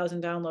 almost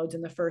 3,000 downloads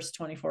in the first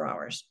 24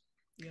 hours.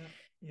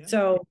 Yeah.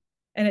 So,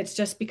 and it's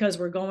just because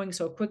we're going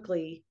so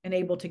quickly and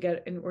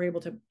we're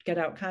able to get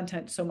out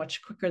content so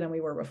much quicker than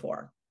we were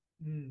before.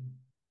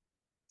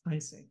 I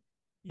see.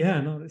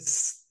 Yeah, no,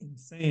 that's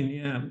insane.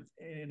 Yeah.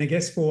 And I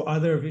guess for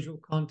other visual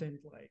content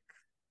like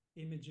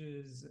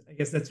images, I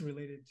guess that's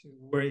related to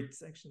where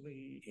it's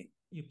actually,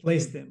 you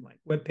place them, like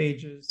web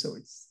pages. So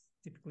it's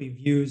typically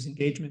views,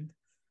 engagement.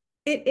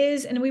 It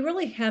is. And we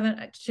really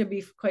haven't, to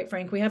be quite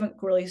frank, we haven't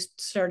really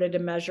started to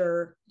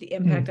measure the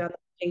impact on the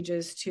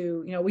pages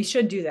we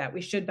should do that.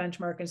 We should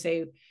benchmark and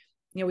say,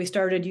 we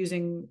started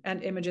using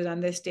images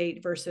on this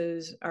date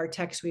versus our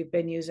text we've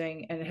been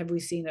using, and have we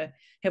seen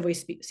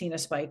a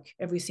spike?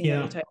 Have we seen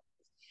any type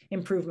of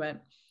improvement?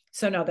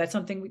 So no, that's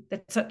something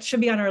that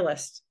should be on our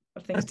list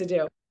of things to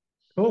do.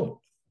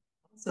 Cool.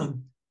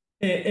 Awesome.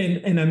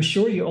 And I'm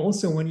sure you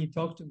also, when you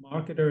talk to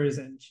marketers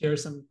and share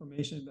some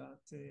information about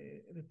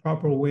the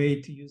proper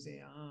way to use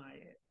AI,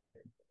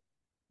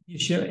 you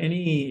share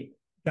any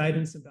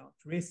guidance about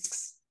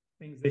risks,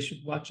 things they should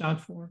watch out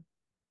for?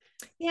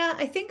 Yeah,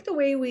 I think the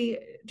way we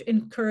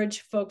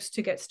encourage folks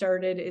to get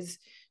started is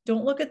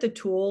don't look at the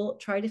tool,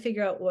 try to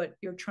figure out what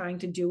you're trying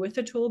to do with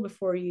the tool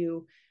before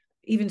you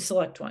even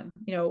select one.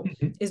 Do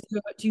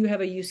you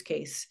have a use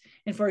case?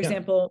 And for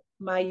example,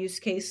 my use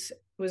case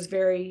was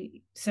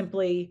very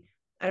simply,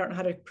 I don't know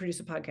how to produce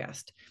a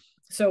podcast.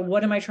 So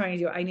what am I trying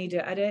to do? I need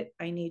to edit.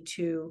 I need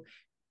to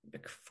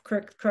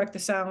correct the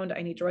sound.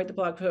 I need to write the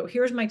blog. So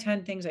here's my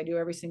 10 things I do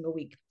every single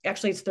week.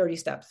 Actually, it's 30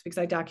 steps because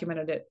I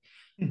documented it.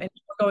 And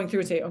we're going through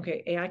and say,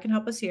 okay, AI can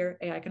help us here.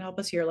 AI can help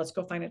us here. Let's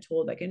go find a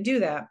tool that can do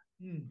that.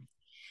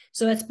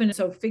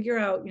 So figure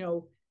out,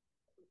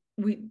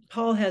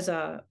 Paul has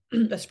a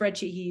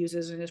spreadsheet he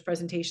uses in his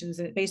presentations,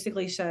 and it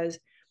basically says,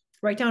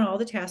 write down all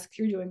the tasks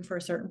you're doing for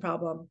a certain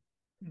problem,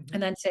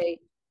 and then say,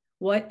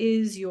 what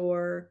is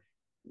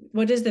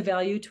the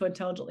value to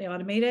intelligently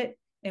automate it,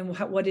 and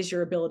what is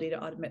your ability to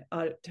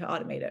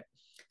automate it.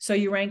 So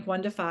you rank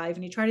 1 to 5,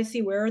 and you try to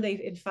see where are they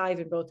in 5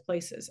 in both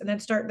places, and then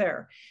start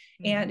there.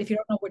 And if you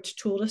don't know which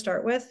tool to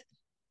start with,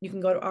 you can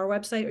go to our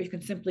website, or you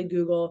can simply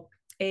Google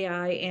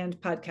AI and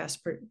podcast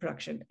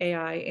production,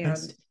 AI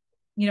and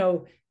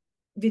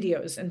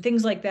videos and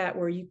things like that,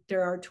 where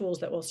there are tools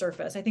that will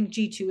surface. I think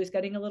G2 is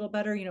getting a little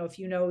better. If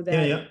you know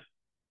that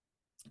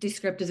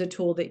Descript is a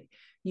tool that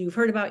you've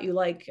heard about, you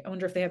like. I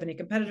wonder if they have any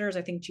competitors.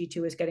 I think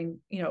G2 is getting,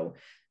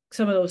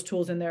 some of those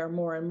tools in there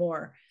more and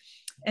more.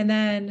 And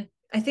then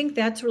I think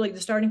that's really the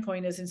starting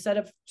point, is instead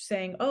of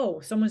saying, oh,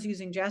 someone's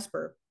using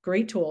Jasper,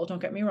 great tool,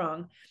 don't get me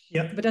wrong,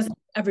 but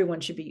everyone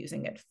should be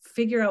using it.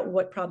 Figure out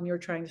what problem you're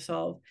trying to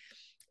solve.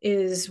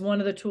 Is one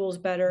of the tools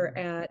better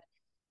at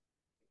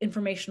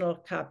informational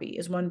copy?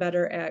 Is one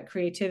better at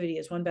creativity?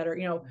 Is one better,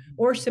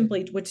 or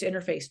simply which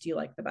interface do you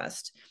like the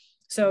best?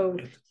 So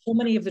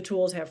many of the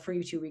tools have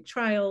free 2-week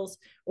trials,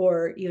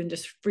 or even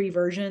just free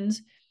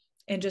versions,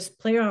 and just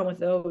play around with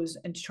those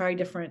and try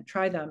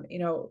them.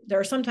 There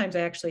are sometimes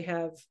I actually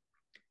have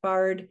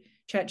Bard,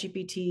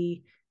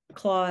 ChatGPT,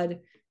 Claude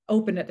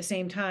open at the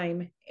same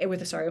time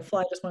with a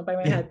fly just went by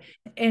my head,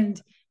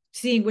 and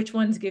seeing which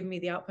ones give me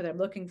the output I'm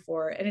looking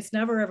for. And it's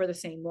never ever the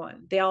same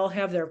one. They all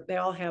have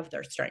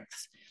their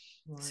strengths.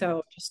 Right.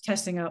 So just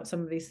testing out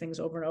some of these things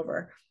over and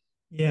over.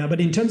 Yeah,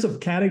 but in terms of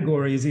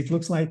categories, it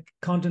looks like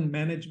content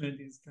management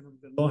is kind of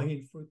the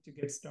low-hanging fruit to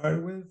get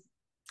started with.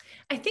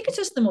 I think it's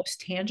just the most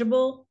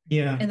tangible.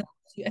 Yeah. And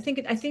I think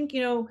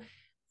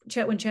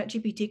when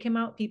ChatGPT came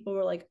out, people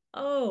were like,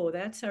 oh,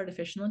 that's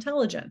artificial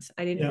intelligence.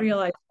 I didn't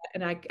realize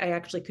that, and I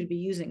actually could be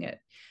using it.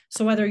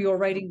 So whether you're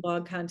writing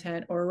blog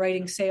content or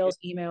writing sales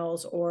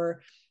emails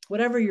or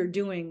whatever you're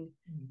doing,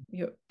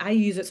 I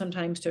use it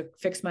sometimes to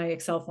fix my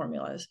Excel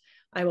formulas.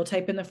 I will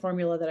type in the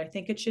formula that I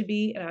think it should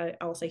be, and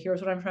I'll say,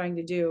 here's what I'm trying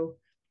to do.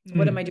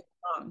 What am I doing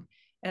wrong?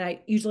 And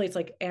usually it's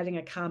like adding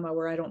a comma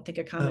where I don't think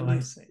a comma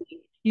needs to be.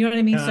 You know what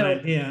I mean?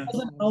 It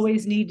doesn't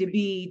always need to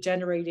be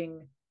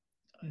generating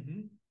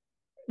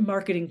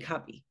marketing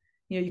copy.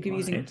 You can be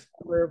using it for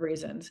a number of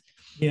reasons.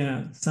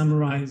 Yeah,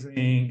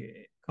 summarizing,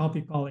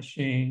 copy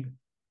polishing.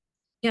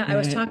 Yeah, I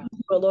was talking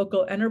to a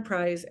local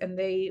enterprise, and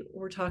they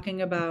were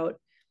talking about,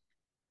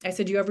 I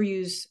said, do you ever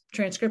use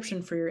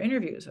transcription for your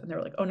interviews? And they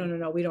were like, oh,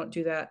 no, we don't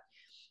do that.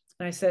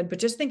 And I said, but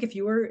just think, if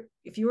you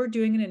were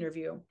doing an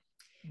interview,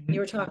 you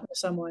were talking to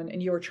someone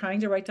and you were trying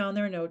to write down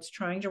their notes,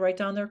 trying to write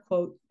down their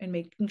quote and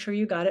making sure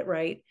you got it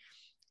right.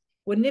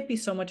 Wouldn't it be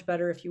so much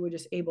better if you were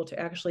just able to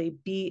actually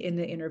be in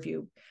the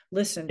interview,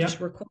 listen, just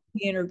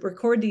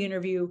record the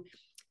interview,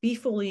 be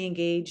fully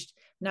engaged,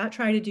 not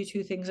try to do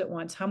 2 things at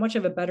once? How much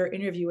of a better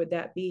interview would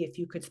that be if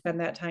you could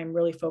spend that time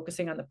really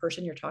focusing on the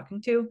person you're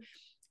talking to,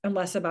 and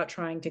less about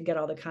trying to get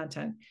all the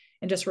content,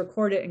 and just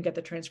record it and get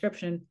the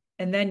transcription,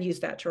 and then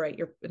use that to write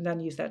your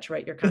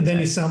content. And then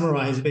you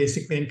summarize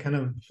basically and kind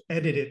of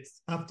edit it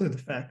after the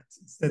fact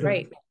instead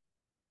of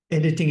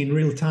editing in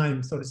real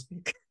time, so to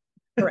speak.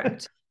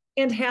 Correct.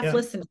 And half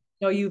listen.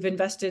 You've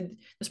invested,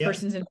 this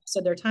person's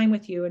invested their time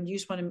with you, and you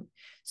just want to,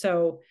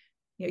 so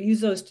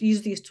use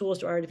these tools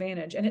to our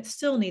advantage. And it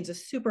still needs a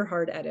super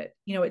hard edit.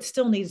 It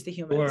still needs the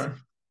humans. Sure.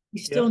 We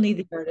still need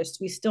the artists.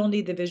 We still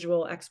need the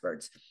visual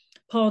experts.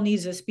 Paul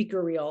needs a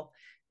speaker reel.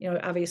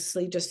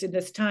 Obviously, just in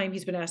this time,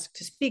 he's been asked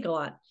to speak a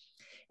lot.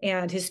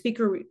 And he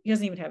doesn't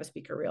even have a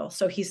speaker reel.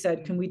 So he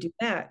said, can we do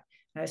that?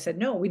 And I said,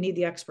 no, we need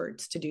the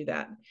experts to do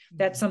that.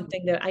 That's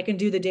something that I can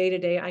do the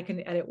day-to-day. I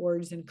can edit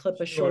words and clip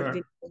a short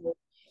video.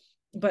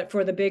 But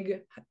for the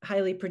big,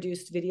 highly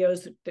produced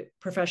videos, the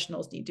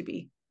professionals need to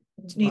be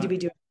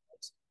doing.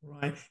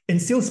 Right.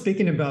 And still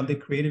speaking about the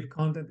creative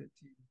content that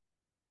you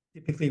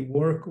typically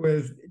work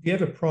with, do you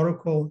have a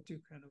protocol to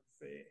kind of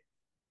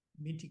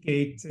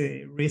mitigate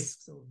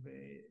risks of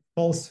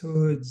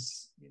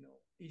falsehoods,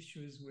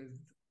 issues with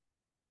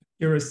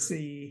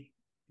accuracy,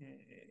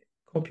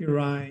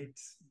 copyright,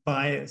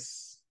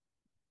 bias?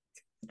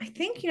 I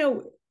think,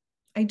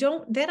 I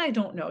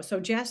don't know. So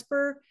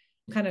Jasper,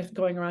 kind of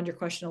going around your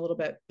question a little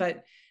bit,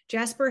 but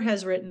Jasper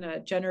has written a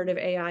generative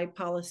AI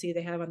policy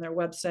they have on their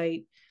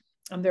website.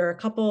 There are a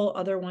couple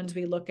other ones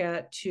we look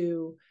at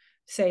to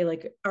say,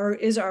 like,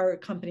 is our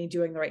company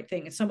doing the right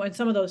thing? And some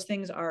of those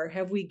things are,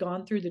 have we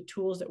gone through the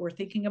tools that we're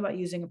thinking about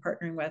using and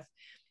partnering with?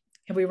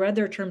 Have we read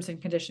their terms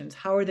and conditions?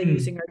 How are they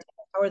using our data?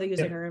 How are they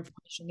using our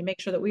information to make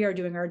sure that we are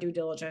doing our due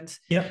diligence?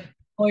 Yeah.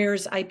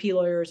 Lawyers, IP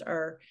lawyers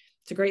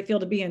it's a great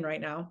field to be in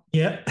right now.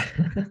 Yeah.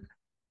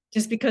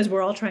 Just because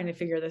we're all trying to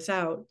figure this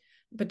out.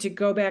 But to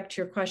go back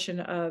to your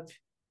question of,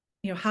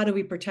 how do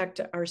we protect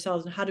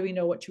ourselves and how do we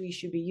know what we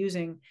should be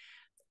using?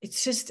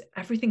 It's just,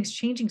 everything's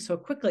changing so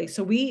quickly.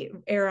 So we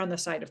err on the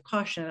side of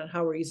caution on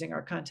how we're using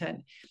our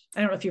content.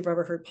 I don't know if you've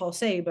ever heard Paul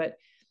say, but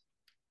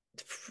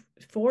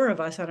 4 of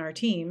us on our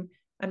team,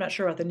 I'm not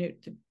sure about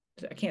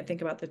I can't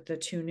think about the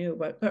 2 new,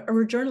 but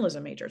we're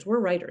journalism majors. We're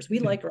writers. We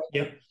like writing.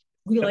 Yeah.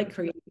 We like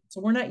creating. So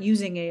we're not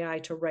using AI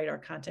to write our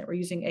content. We're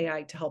using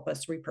AI to help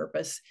us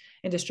repurpose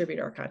and distribute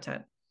our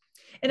content.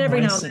 And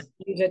every now and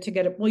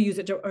then we'll use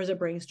it as a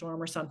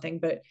brainstorm or something,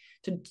 but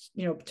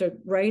to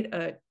write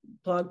a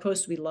blog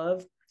post we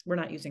love, we're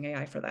not using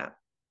AI for that.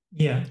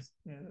 Yeah,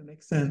 that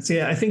makes sense.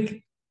 Yeah, I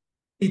think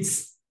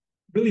it's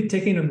really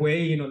taking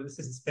away, the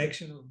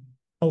satisfaction of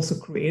also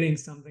creating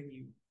something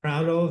you're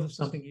proud of,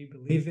 something you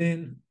believe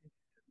in.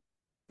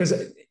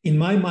 Because in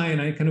my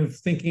mind, I kind of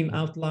thinking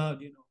out loud,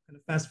 kind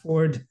of fast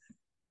forward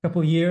a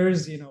couple of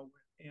years, AI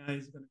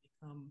is going to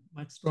become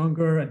much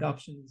stronger,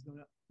 adoption is going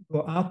to go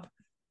up.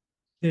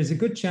 There's a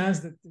good chance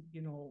that,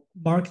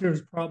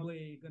 marketers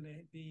probably going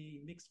to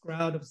be mixed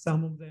crowd of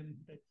some of them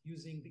that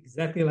using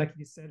exactly like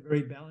you said,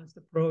 very balanced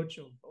approach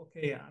of,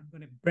 okay, I'm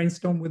going to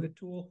brainstorm with a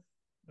tool,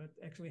 but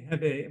actually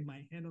have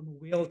my hand on the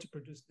wheel to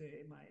produce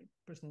my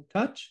personal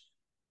touch.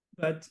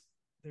 But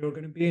there are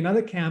going to be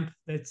another camp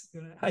that's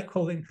I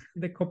call them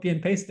the copy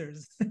and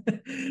pasters,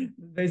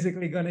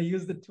 basically going to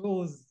use the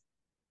tools.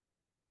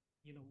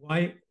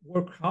 Why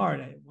work hard?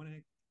 I want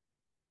to.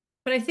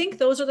 But I think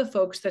those are the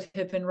folks that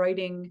have been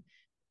writing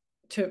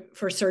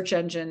for search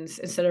engines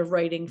instead of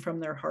writing from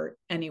their heart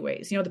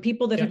anyways. The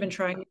people that have been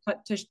trying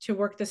to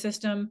work the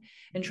system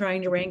and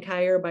trying to rank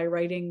higher by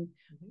writing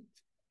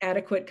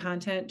adequate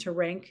content to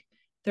rank,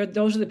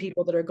 those are the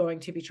people that are going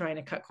to be trying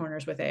to cut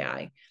corners with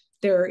AI.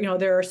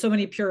 There are so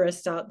many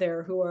purists out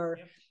there who are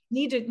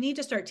need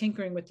to start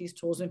tinkering with these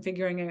tools and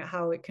figuring out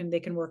how they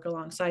can work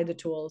alongside the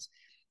tools.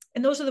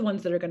 And those are the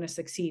ones that are going to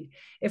succeed.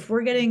 If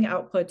we're getting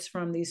outputs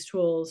from these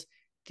tools,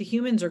 the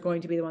humans are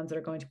going to be the ones that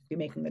are going to be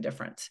making the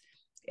difference.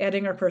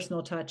 Adding our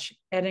personal touch,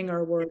 adding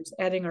our words,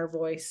 adding our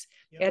voice,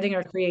 adding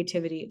our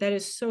creativity. That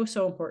is so,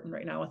 so important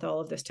right now with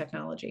all of this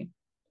technology.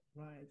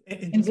 Right.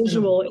 And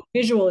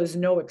visual is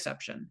no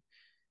exception.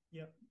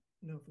 Yeah,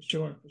 no, for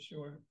sure.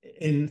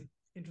 And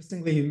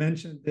interestingly, you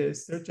mentioned the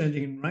search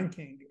engine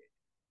ranking.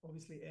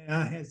 Obviously,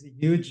 AI has a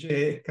huge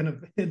kind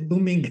of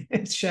looming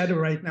shadow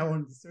right now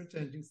on the search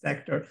engine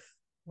sector.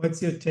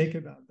 What's your take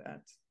about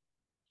that?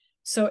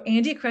 So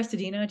Andy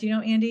Crestodina, do you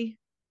know Andy?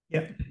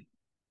 Yeah.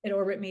 At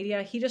Orbit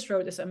Media, he just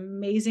wrote this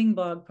amazing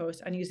blog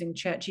post on using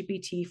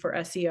ChatGPT for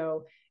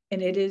SEO,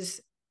 and it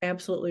is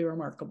absolutely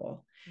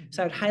remarkable.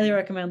 So I'd highly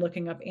recommend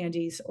looking up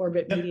Andy's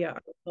Orbit Media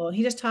article. And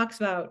he just talks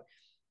about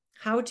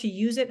how to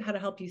use it, how to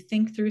help you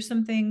think through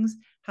some things,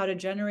 how to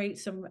generate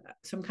some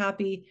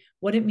copy,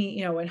 what it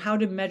means, and how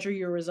to measure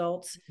your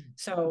results.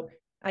 So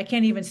I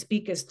can't even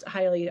speak as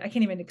highly, I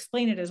can't even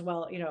explain it as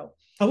well,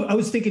 I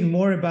was thinking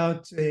more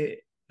about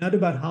not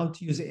about how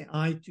to use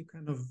AI to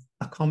kind of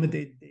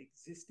accommodate the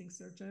existing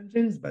search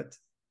engines, but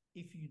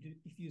if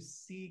you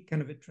see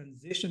kind of a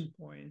transition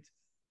point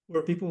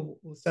where people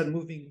will start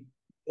moving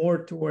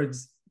more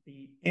towards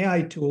the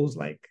AI tools,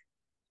 like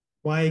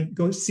why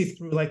go sift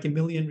through like a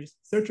million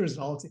search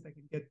results if I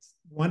can get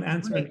one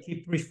answer and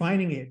keep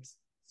refining it?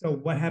 So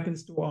what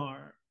happens to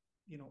our,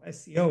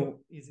 SEO?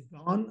 Is it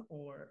gone,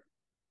 or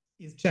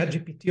is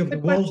ChatGPT of the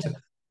world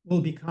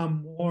will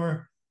become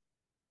more,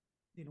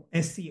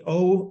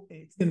 SEO?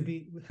 It's going to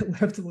be, we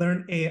have to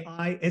learn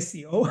AI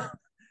SEO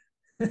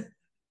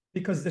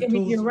because the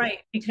tools. You're right,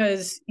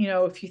 because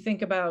if you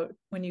think about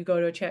when you go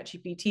to a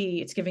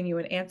ChatGPT, it's giving you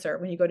an answer.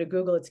 When you go to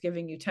Google, it's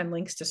giving you 10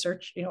 links to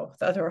search. There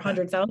are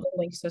 100,000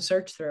 links to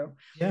search through.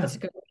 Yeah, that's a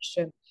good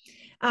question.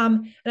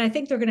 And I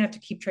think they're going to have to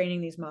keep training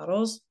these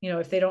models.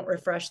 If they don't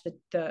refresh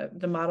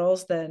the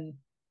models, then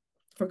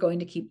we're going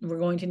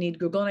to need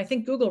Google. And I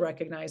think Google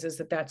recognizes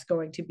that that's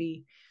going to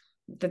be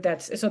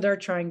so they're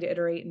trying to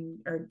iterate and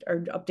are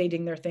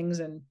updating their things,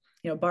 and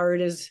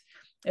Bard is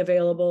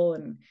available,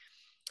 and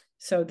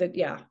so that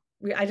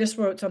I just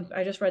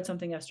read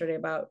something yesterday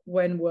about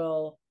when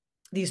will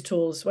these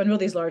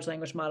large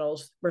language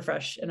models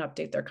refresh and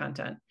update their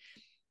content.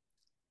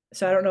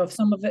 So I don't know if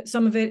some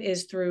of it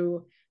is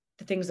through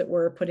the things that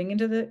we're putting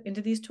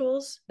into these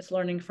tools. It's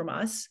learning from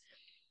us.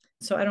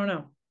 So I don't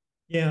know.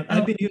 Yeah,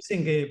 I've been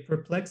using a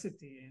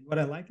Perplexity, and what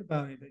I like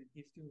about it, it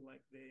gives you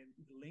like the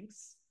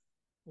links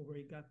for where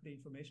you got the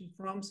information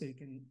from, so you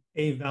can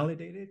A,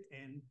 validate it,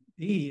 and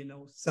B,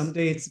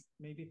 someday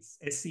maybe it's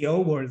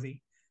SEO worthy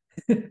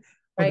for the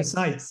Right.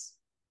 sites.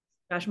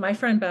 Gosh, my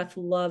friend Beth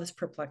loves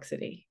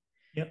Perplexity.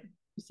 Yep.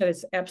 She said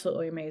it's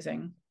absolutely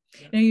amazing.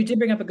 Yep. You did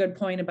bring up a good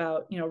point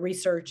about,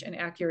 research and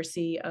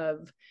accuracy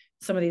of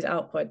some of these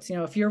outputs.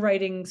 If you're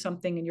writing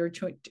something and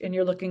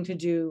you're looking to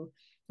do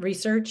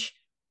research,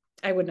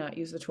 I would not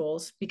use the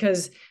tools,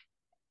 because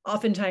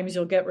oftentimes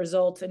you'll get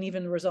results, and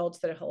even results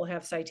that will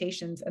have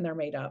citations and they're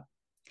made up.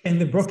 And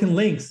the broken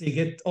links, you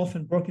get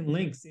often broken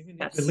links, even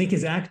if the link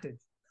is active.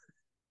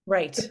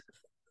 Right.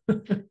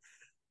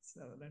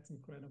 So that's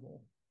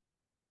incredible.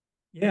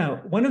 Yeah,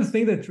 one of the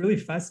things that really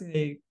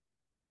fascinated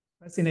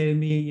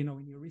me,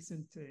 in your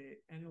recent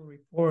annual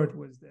report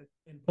was that,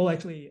 and Paul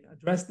actually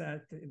addressed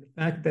that, in the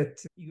fact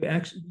that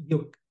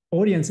your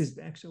audience is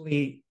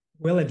actually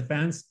well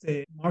advanced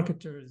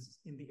marketers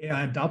in the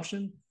AI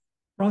adoption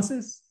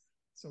process.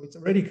 So it's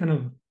already kind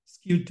of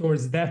skewed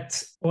towards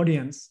that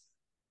audience.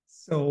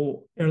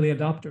 So early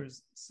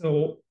adopters.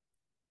 So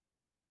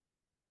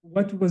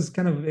what was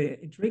kind of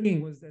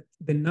intriguing was that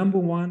the number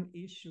one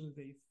issue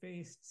they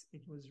faced,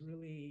 it was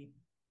really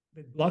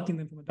that blocking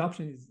them from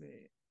adoption, is the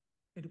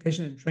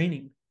education and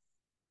training.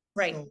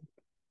 Right. So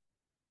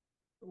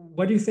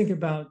what do you think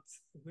about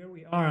where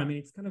we are? I mean,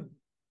 it's kind of,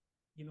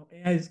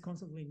 AI is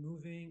constantly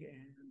moving,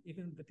 and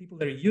even the people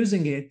that are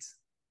using it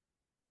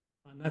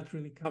are not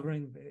really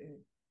covering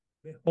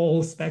the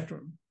whole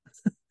spectrum.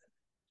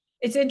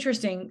 It's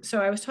interesting.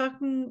 So I was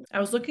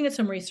looking at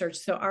some research.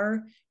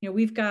 So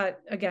we've got,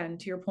 again,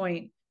 to your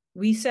point,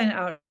 we sent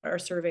out our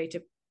survey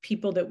to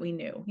people that we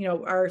knew,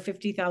 our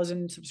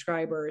 50,000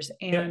 subscribers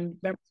and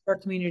members of our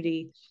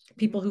community,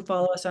 people who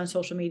follow us on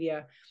social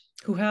media,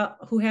 who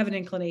have an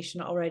inclination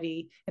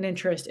already, an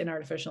interest in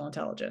artificial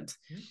intelligence.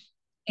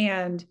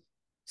 And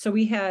so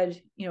we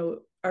had,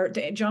 our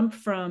jump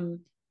from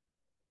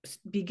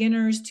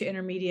beginners to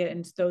intermediate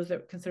and those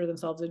that consider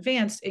themselves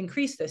advanced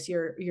increased this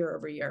year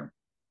over year.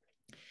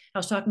 I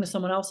was talking to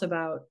someone else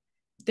about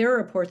their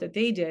report that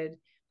they did,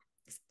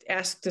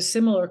 asked a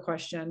similar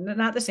question,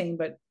 not the same,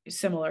 but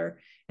similar.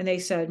 And they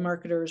said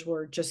marketers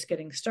were just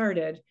getting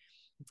started.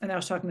 And I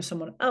was talking to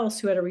someone else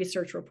who had a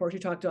research report who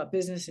talked about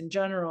business in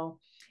general,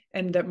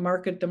 and the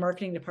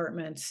marketing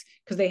departments,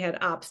 because they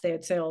had ops, they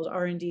had sales,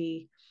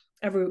 R&D,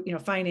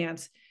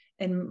 finance,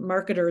 and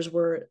marketers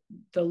were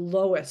the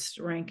lowest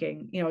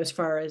ranking, as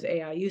far as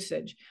AI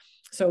usage.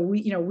 So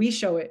we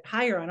show it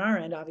higher on our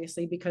end,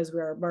 obviously, because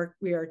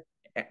we are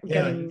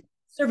getting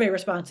survey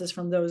responses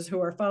from those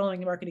who are following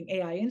the Marketing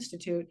AI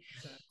Institute.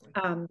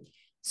 Exactly.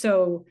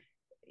 So,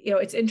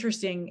 it's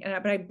interesting,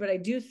 but I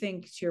do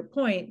think, to your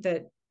point,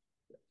 that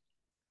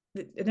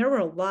there were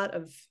a lot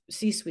of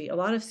C-suite, a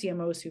lot of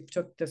CMOs who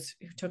took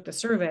the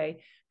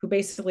survey, who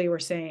basically were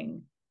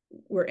saying,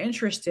 we're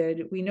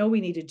interested, we know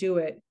we need to do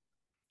it,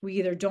 we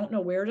either don't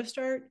know where to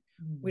start,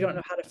 we don't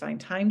know how to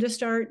find time to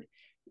start,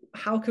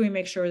 how can we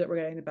make sure that we're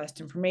getting the best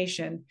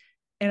information?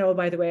 And oh,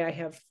 by the way, I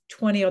have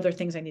 20 other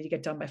things I need to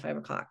get done by 5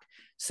 o'clock.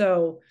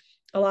 So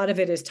a lot of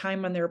it is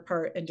time on their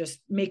part, and just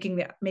taking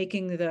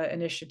the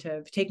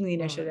initiative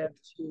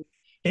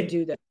to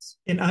do this.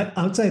 And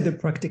outside the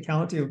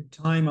practicality of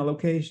time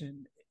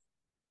allocation,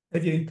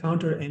 have you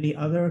encountered any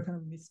other kind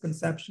of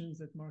misconceptions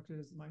that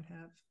marketers might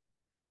have?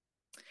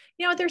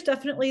 There's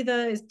definitely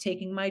is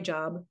taking my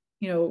job,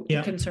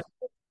 concern.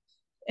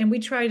 And we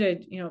try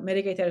to,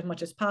 mitigate that as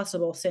much as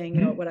possible,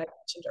 saying, what I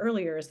mentioned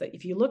earlier is that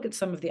if you look at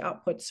some of the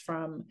outputs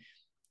from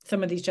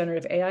some of these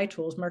generative AI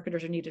tools,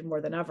 marketers are needed more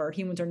than ever.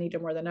 Humans are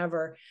needed more than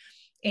ever.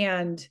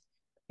 And,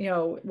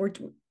 we're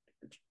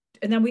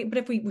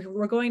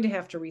going to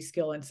have to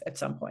reskill at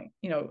some point,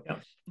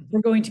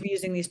 we're going to be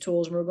using these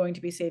tools, and we're going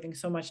to be saving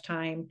so much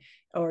time,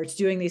 or it's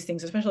doing these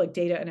things, especially like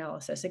data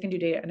analysis. It can do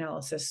data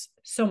analysis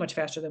so much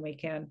faster than we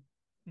can.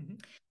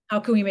 How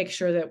can we make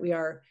sure that we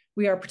are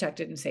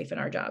protected and safe in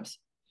our jobs?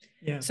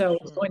 So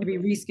it's going to be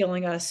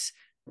reskilling us,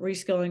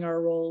 reskilling our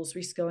roles,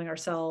 reskilling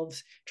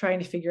ourselves, trying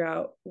to figure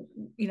out,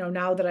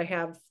 now that I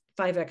have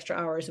 5 extra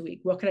hours a week,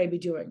 what could I be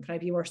doing? Can I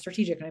be more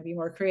strategic? Can I be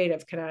more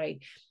creative? Can I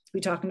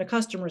be talking to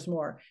customers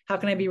more? How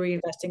can I be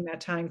reinvesting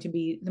that time to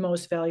be the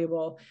most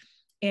valuable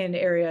in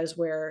areas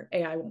where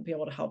AI won't be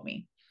able to help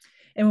me?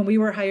 And when we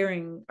were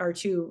hiring our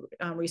 2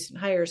 recent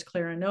hires,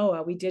 Claire and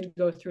Noah, we did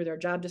go through their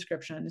job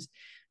descriptions,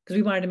 because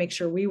we wanted to make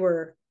sure we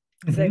were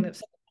setting them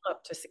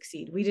up to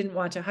succeed. We didn't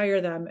want to hire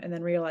them and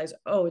then realize,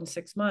 in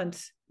 6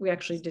 months, we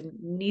actually didn't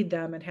need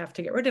them and have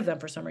to get rid of them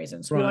for some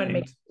reason. So we wanted to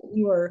make sure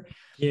we were.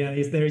 Yeah,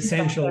 they're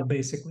essential,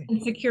 basically.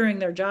 And securing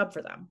their job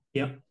for them.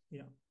 Yeah,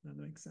 that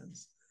makes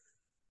sense.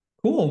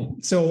 Cool.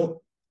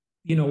 So,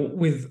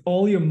 with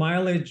all your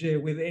mileage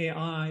with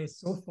AI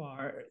so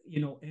far,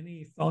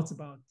 any thoughts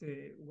about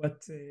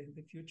what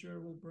the future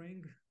will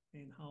bring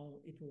and how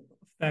it will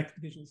affect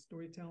visual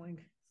storytelling?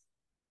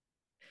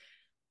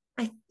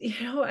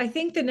 I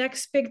think the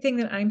next big thing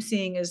that I'm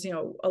seeing is,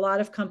 a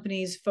lot of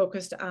companies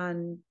focused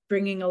on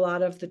bringing a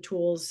lot of the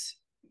tools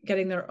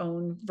getting their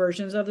own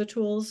versions of the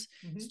tools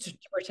to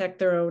protect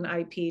their own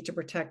IP, to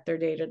protect their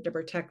data, to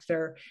protect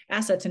their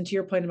assets. And to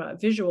your point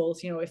about visuals,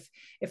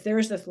 if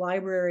there's this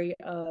library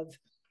of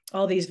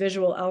all these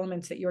visual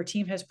elements that your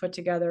team has put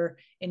together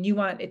and you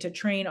want it to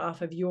train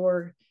off of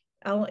your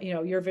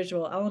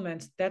visual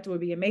elements, that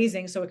would be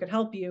amazing. So it could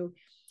help you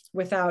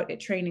without it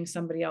training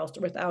somebody else,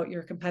 or without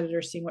your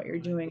competitors seeing what you're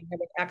doing,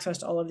 having access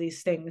to all of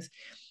these things.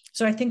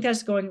 So I think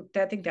that's going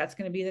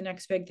to be the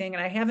next big thing.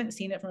 And I haven't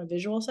seen it from a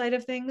visual side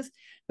of things,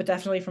 but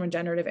definitely from a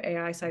generative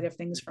AI side of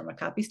things, from a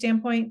copy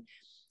standpoint.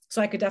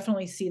 So I could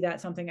definitely see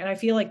that something. And I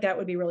feel like that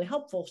would be really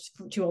helpful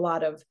to a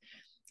lot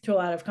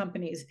of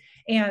companies.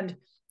 And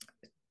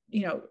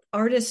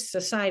artists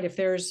aside, if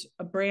there's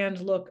a brand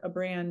look, a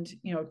brand,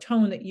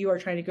 tone that you are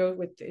trying to go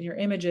with in your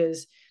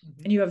images,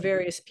 and you have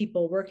various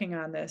people working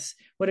on this,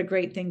 what a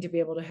great thing to be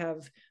able to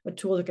have a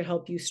tool that could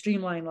help you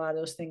streamline a lot of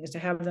those things, to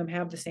have them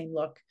have the same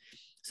look.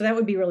 So that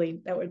would be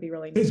really nice.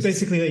 It's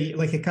basically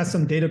like a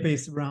custom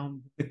database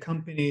around the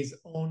company's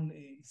own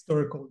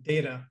historical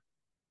data.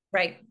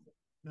 Right.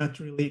 Not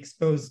really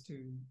exposed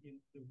to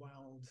the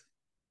wild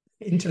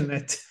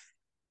internet.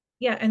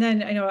 Yeah, and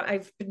then I know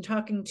I've been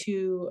talking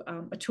to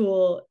a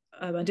tool,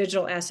 a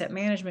digital asset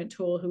management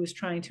tool, who is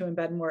trying to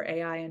embed more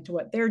AI into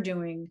what they're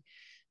doing,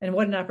 and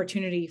what an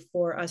opportunity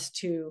for us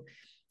to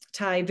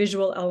tie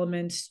visual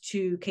elements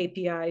to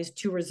KPIs,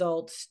 to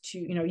results, to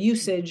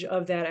usage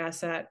of that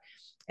asset,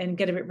 and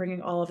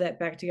bringing all of that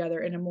back together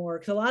in a more,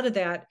 because a lot of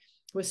that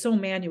was so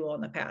manual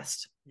in the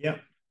past. Yeah.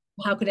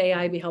 How could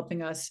AI be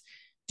helping us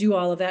do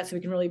all of that, so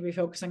we can really be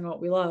focusing on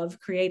what we love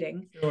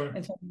creating,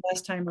 and spend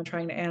less time on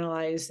trying to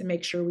analyze and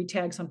make sure we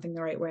tag something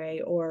the right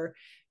way, or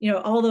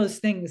all those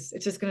things.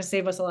 It's just going to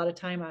save us a lot of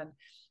time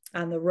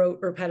on the rote,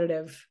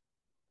 repetitive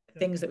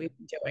things that we've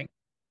been doing.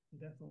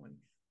 Definitely.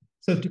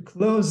 So to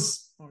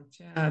close our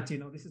chat,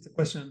 this is a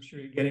question I'm sure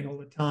you're getting all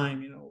the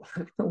time.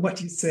 What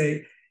you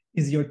say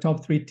is your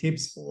top 3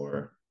 tips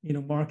for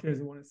marketers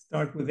who want to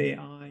start with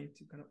AI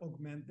to kind of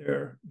augment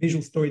their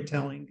visual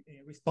storytelling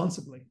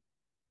responsibly.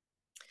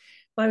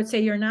 Well, I would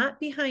say you're not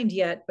behind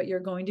yet, but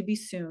you're going to be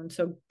soon.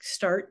 So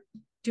start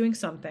doing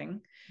something.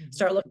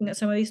 Start looking at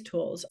some of these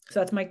tools. So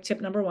that's my tip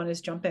number 1,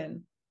 is jump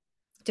in.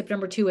 Tip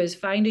number 2 is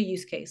find a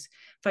use case.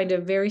 Find a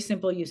very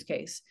simple use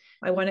case.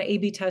 I want to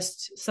A/B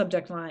test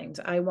subject lines.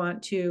 I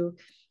want to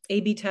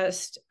A/B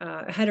test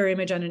a header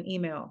image on an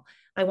email.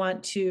 I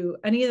want to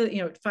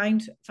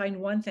find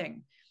one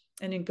thing,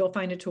 and then go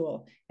find a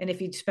tool. And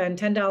if you spend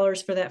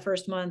 $10 for that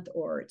first month,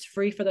 or it's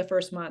free for the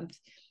first month,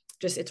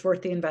 it's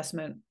worth the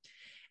investment.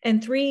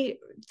 And 3,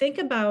 think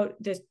about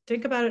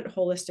it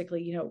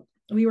holistically.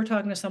 We were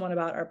talking to someone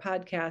about our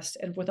podcast,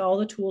 and with all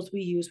the tools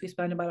we use, we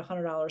spend about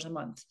 $100 a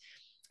month.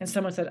 And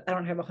someone said, I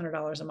don't have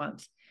 $100 a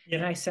month. Yeah.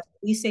 And I said,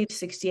 we save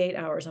 68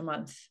 hours a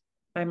month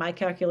by my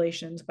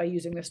calculations by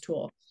using this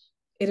tool.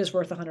 It is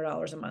worth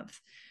 $100 a month.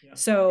 Yeah.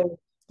 So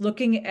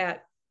looking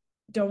at,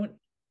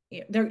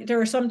 there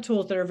are some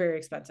tools that are very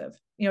expensive.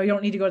 You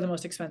don't need to go to the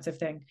most expensive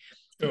thing.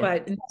 Sure.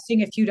 But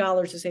investing a few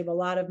dollars to save a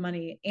lot of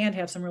money and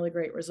have some really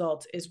great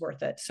results is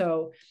worth it.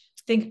 So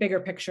think bigger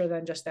picture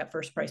than just that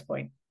first price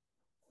point.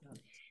 Yeah.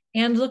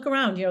 And look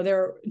around,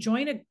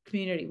 join a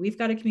community. We've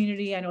got a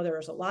community. I know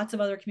there's lots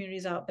of other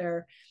communities out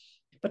there,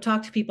 but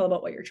talk to people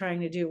about what you're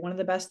trying to do. One of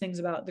the best things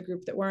about the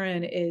group that we're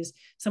in is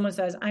someone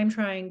says, I'm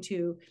trying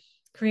to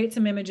create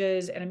some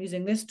images and I'm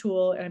using this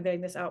tool and I'm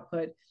getting this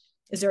output.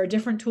 Is there a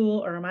different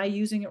tool, or am I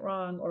using it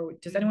wrong? Or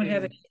does anyone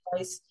have any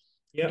advice?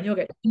 Yeah. And you'll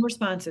get 2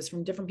 responses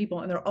from different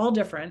people, and they're all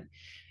different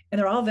and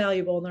they're all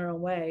valuable in their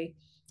own way.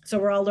 So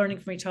we're all learning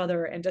from each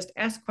other, and just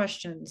ask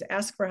questions,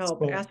 ask for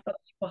help, ask other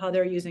people how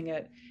they're using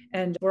it.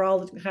 And we're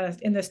all kind of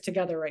in this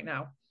together right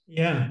now.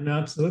 Yeah, no,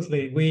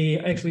 absolutely. We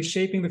actually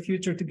shaping the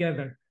future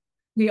together.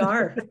 We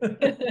are.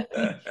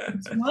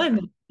 It's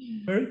fun.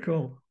 Very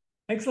cool.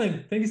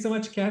 Excellent. Thank you so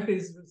much, Kathy.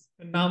 It was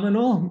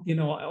phenomenal.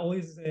 I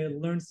always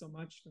learn so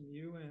much from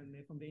you and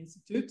from the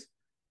Institute.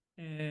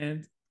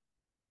 And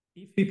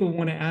if people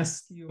want to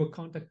ask you or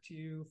contact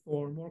you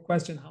for more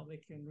questions, how they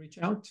can reach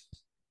out?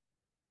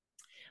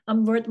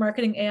 We're at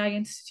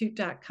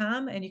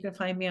marketingaiinstitute.com, and you can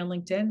find me on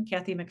LinkedIn,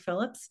 Kathy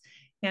McPhillips.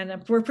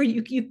 And we're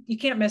pretty, you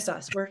can't miss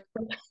us.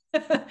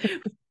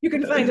 You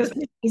can find us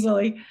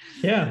easily.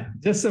 Yeah,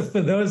 just so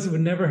for those who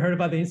never heard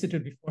about the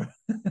Institute before.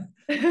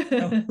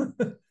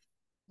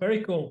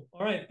 Very cool.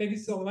 All right. Thank you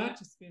so much.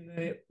 It's been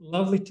a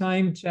lovely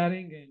time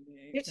chatting and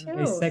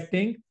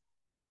dissecting.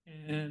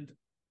 And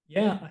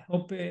yeah, I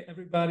hope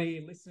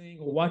everybody listening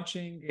or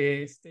watching,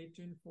 stay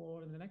tuned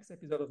for the next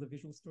episode of the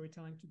Visual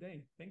Storytelling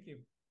Today. Thank you.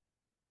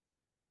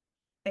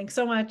 Thanks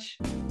so much.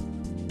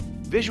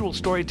 Visual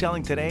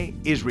Storytelling Today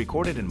is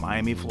recorded in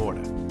Miami,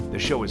 Florida. The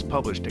show is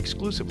published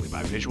exclusively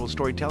by Visual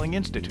Storytelling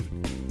Institute.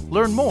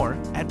 Learn more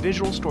at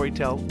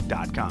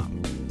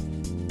visualstorytell.com.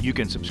 You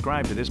can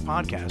subscribe to this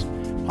podcast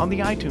on the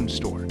iTunes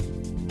Store.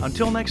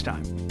 Until next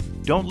time,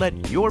 don't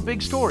let your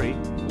big story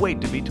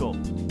wait to be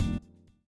told.